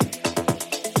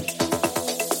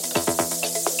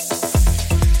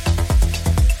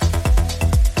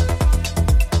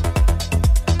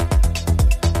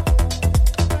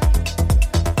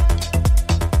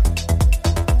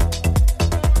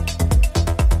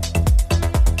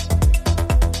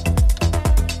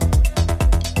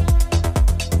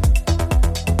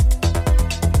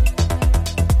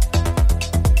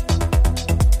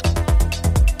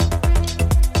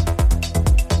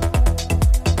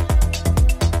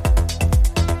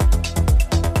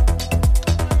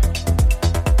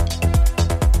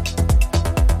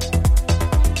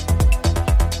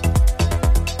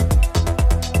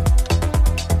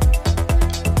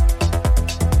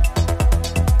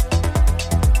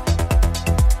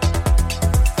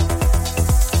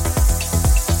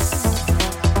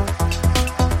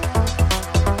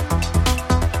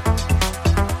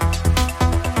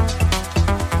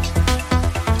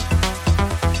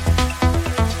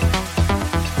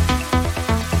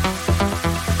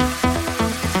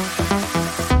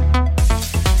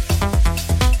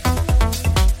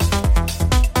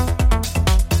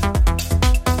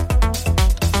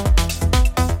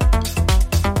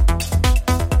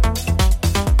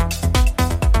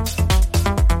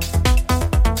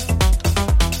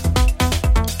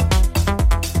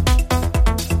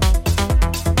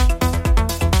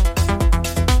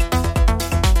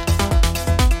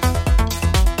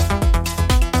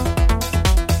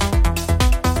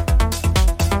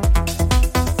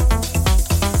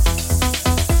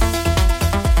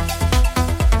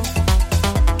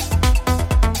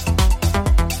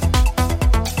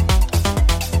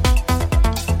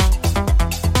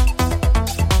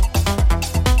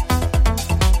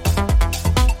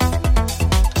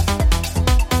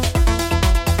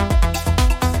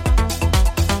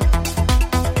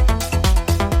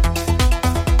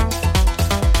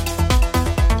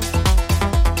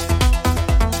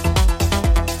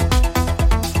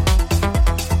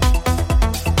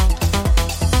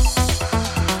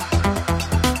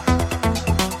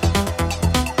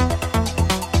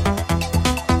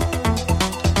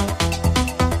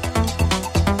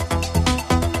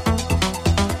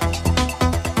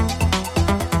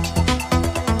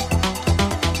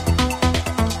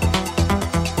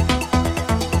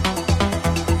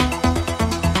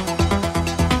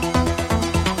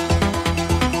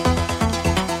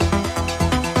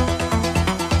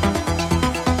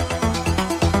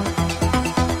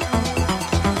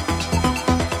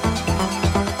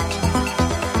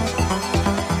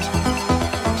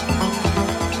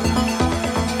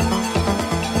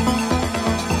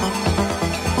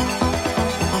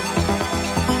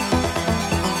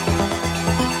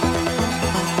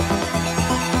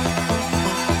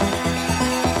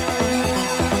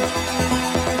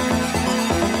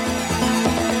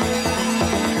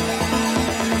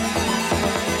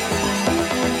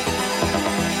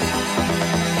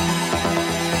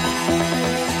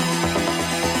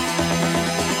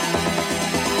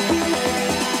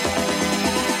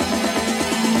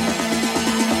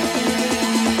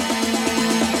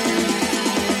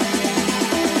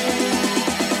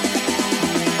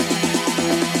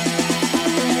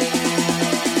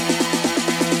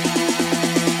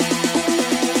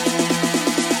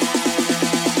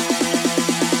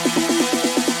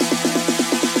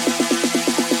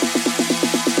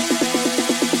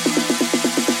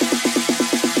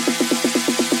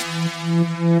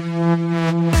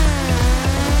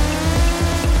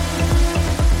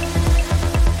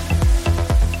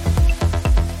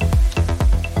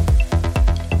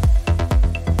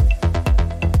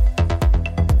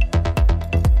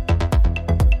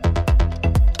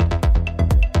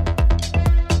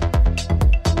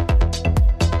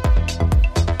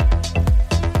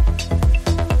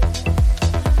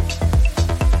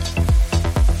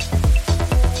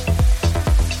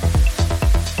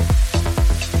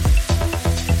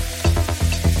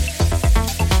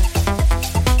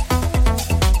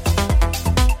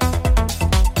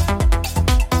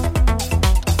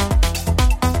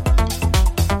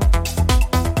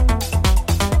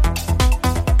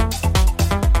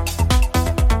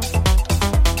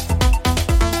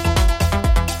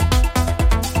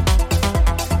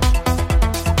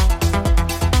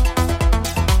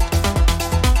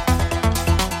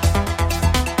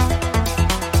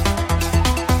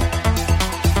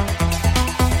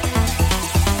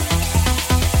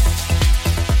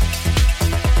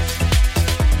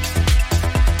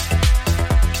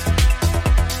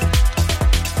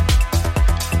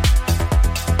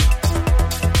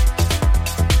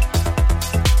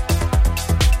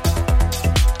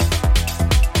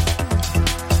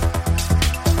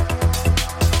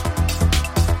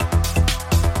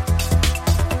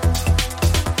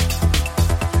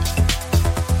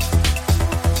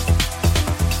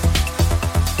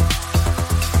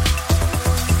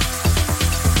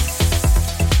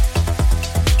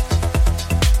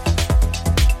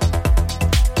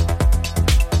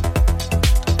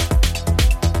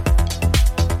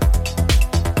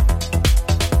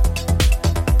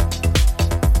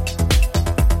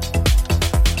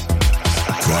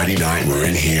 Friday night, we're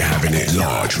in here having it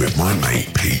large with my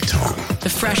mate Pete Tong. The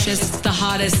freshest, the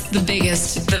hottest, the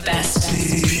biggest, the best.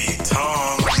 Pete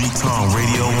Tong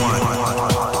Radio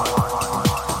 1.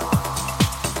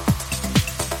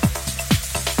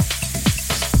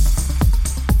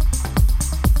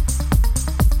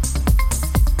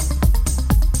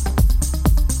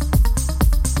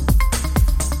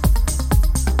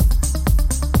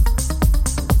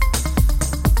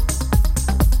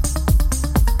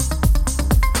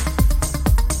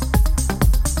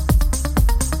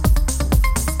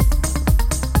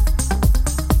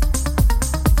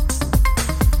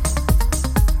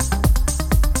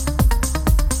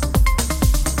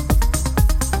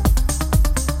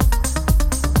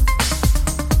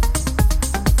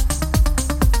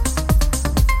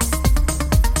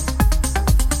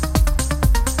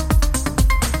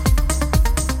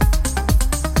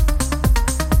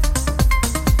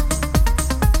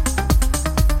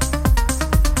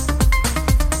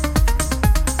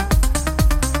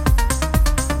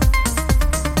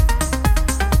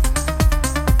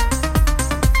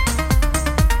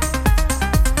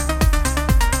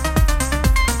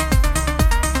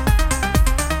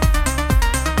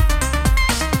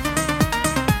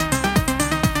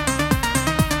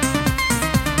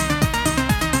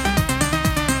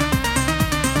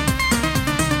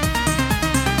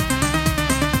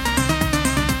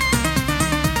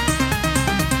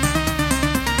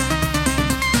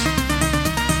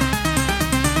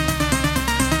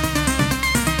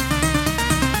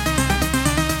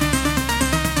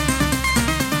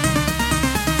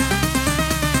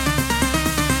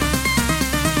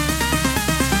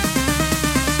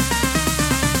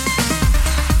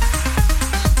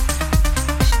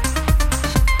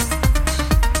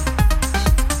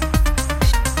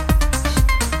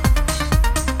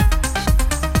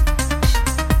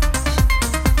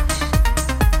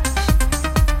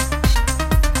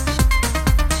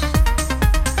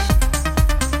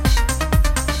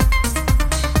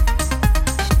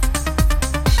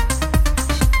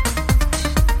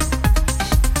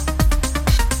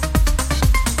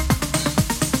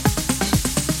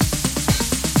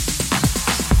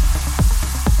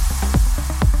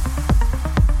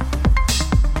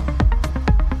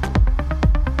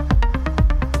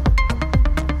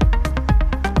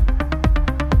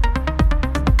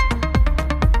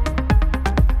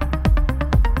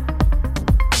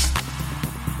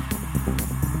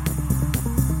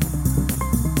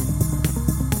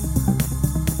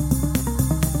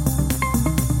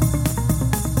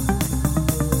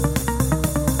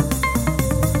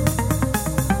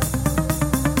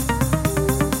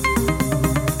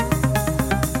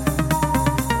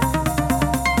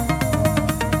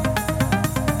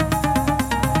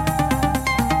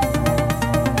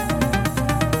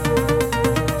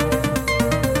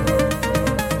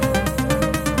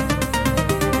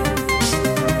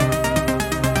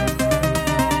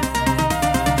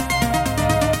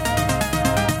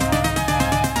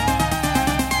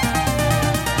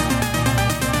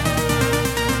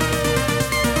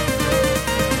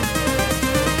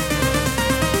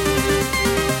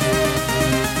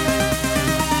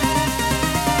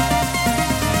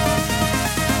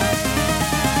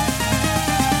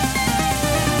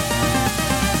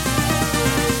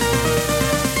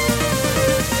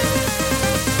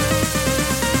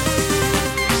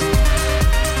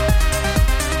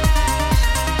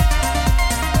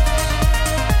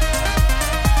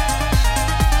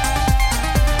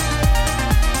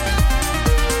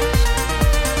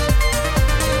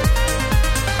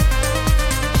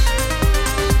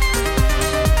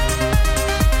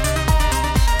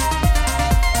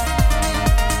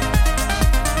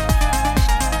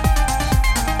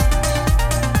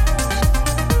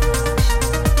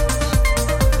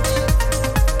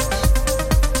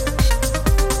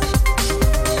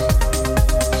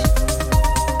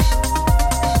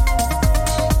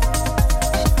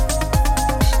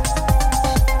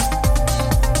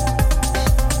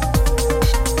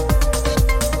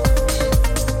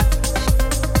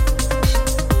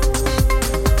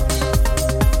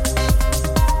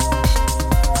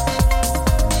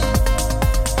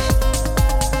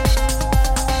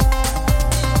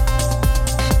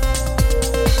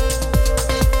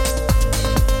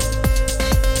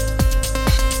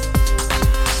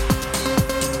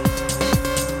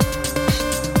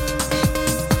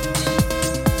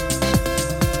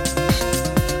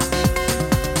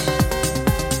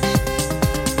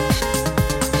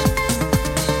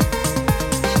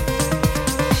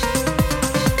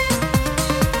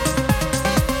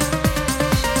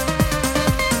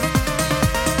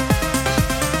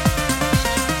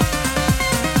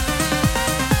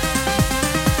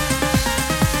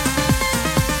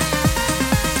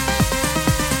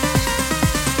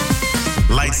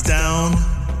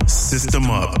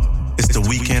 System up. It's the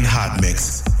Weekend Hot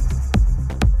Mix.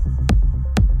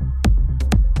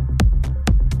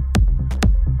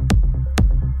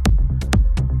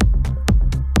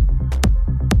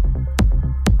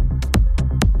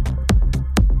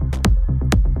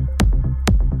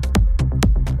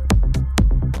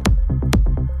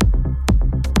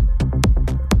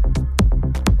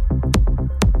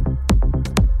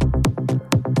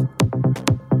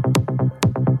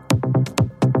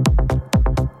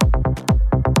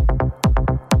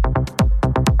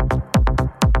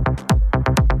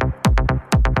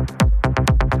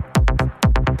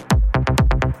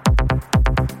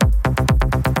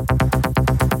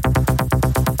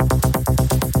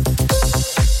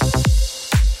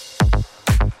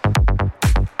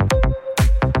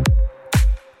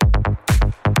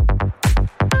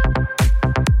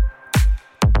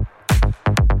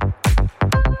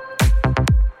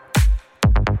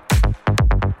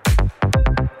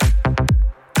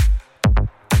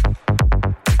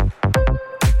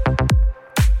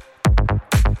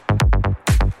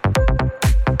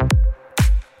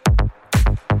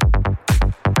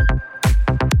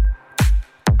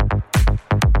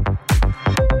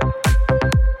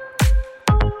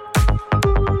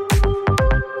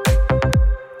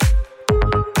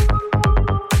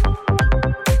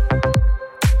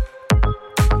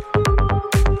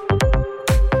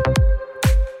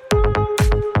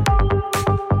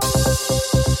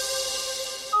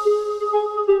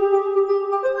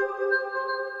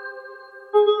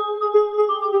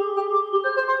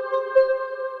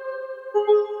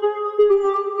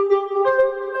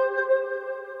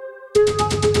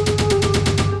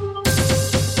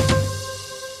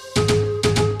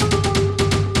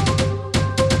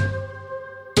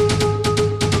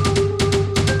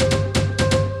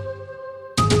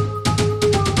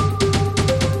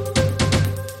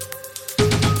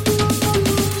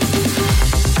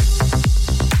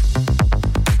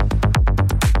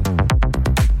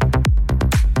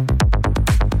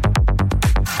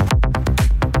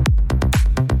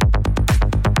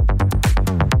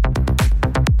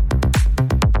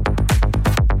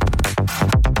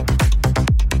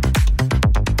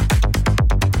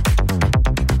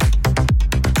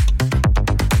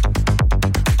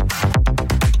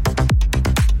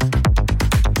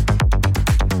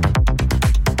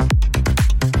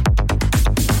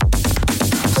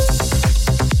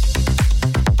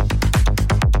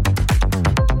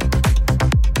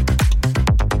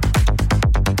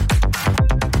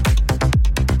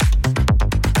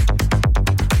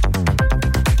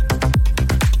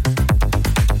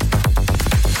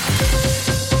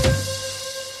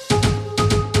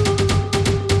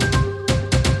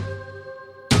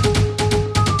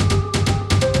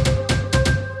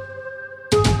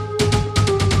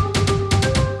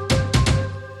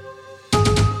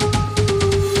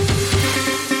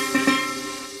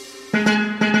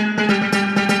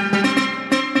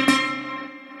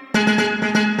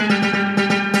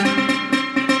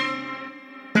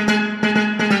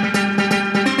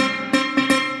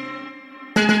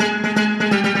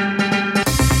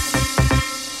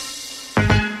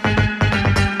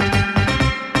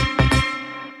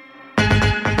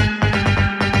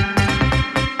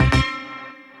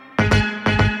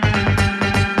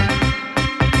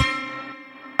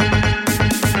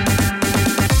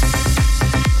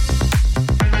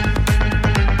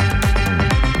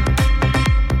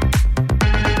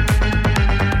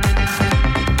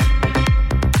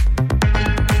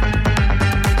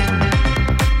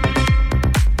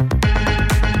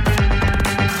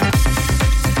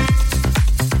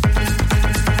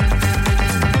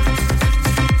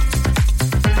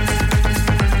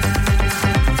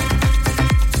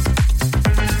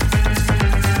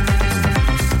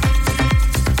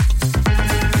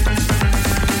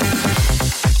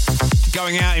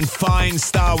 Out in fine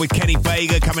style with Kenny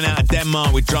Baker, coming out of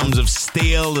Denmark with Drums of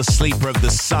Steel, the sleeper of the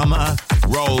summer.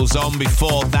 Rolls on.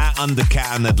 Before that,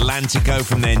 Undercat and Atlantico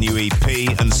from their new EP,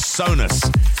 and Sonus,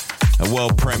 a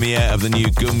world premiere of the new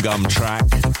Gum Gum track.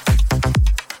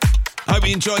 Hope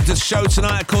you enjoyed the show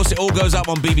tonight. Of course, it all goes up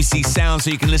on BBC Sound,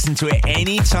 so you can listen to it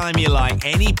anytime you like,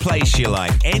 any place you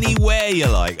like, anywhere you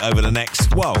like over the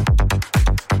next, well,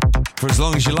 for as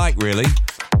long as you like, really.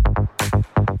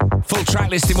 Full track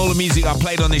listing, all the music I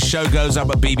played on this show goes up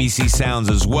at BBC Sounds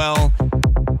as well.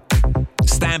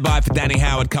 Stand by for Danny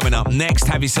Howard coming up next.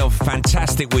 Have yourself a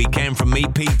fantastic weekend from me,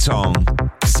 Pete Tong.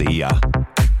 See ya.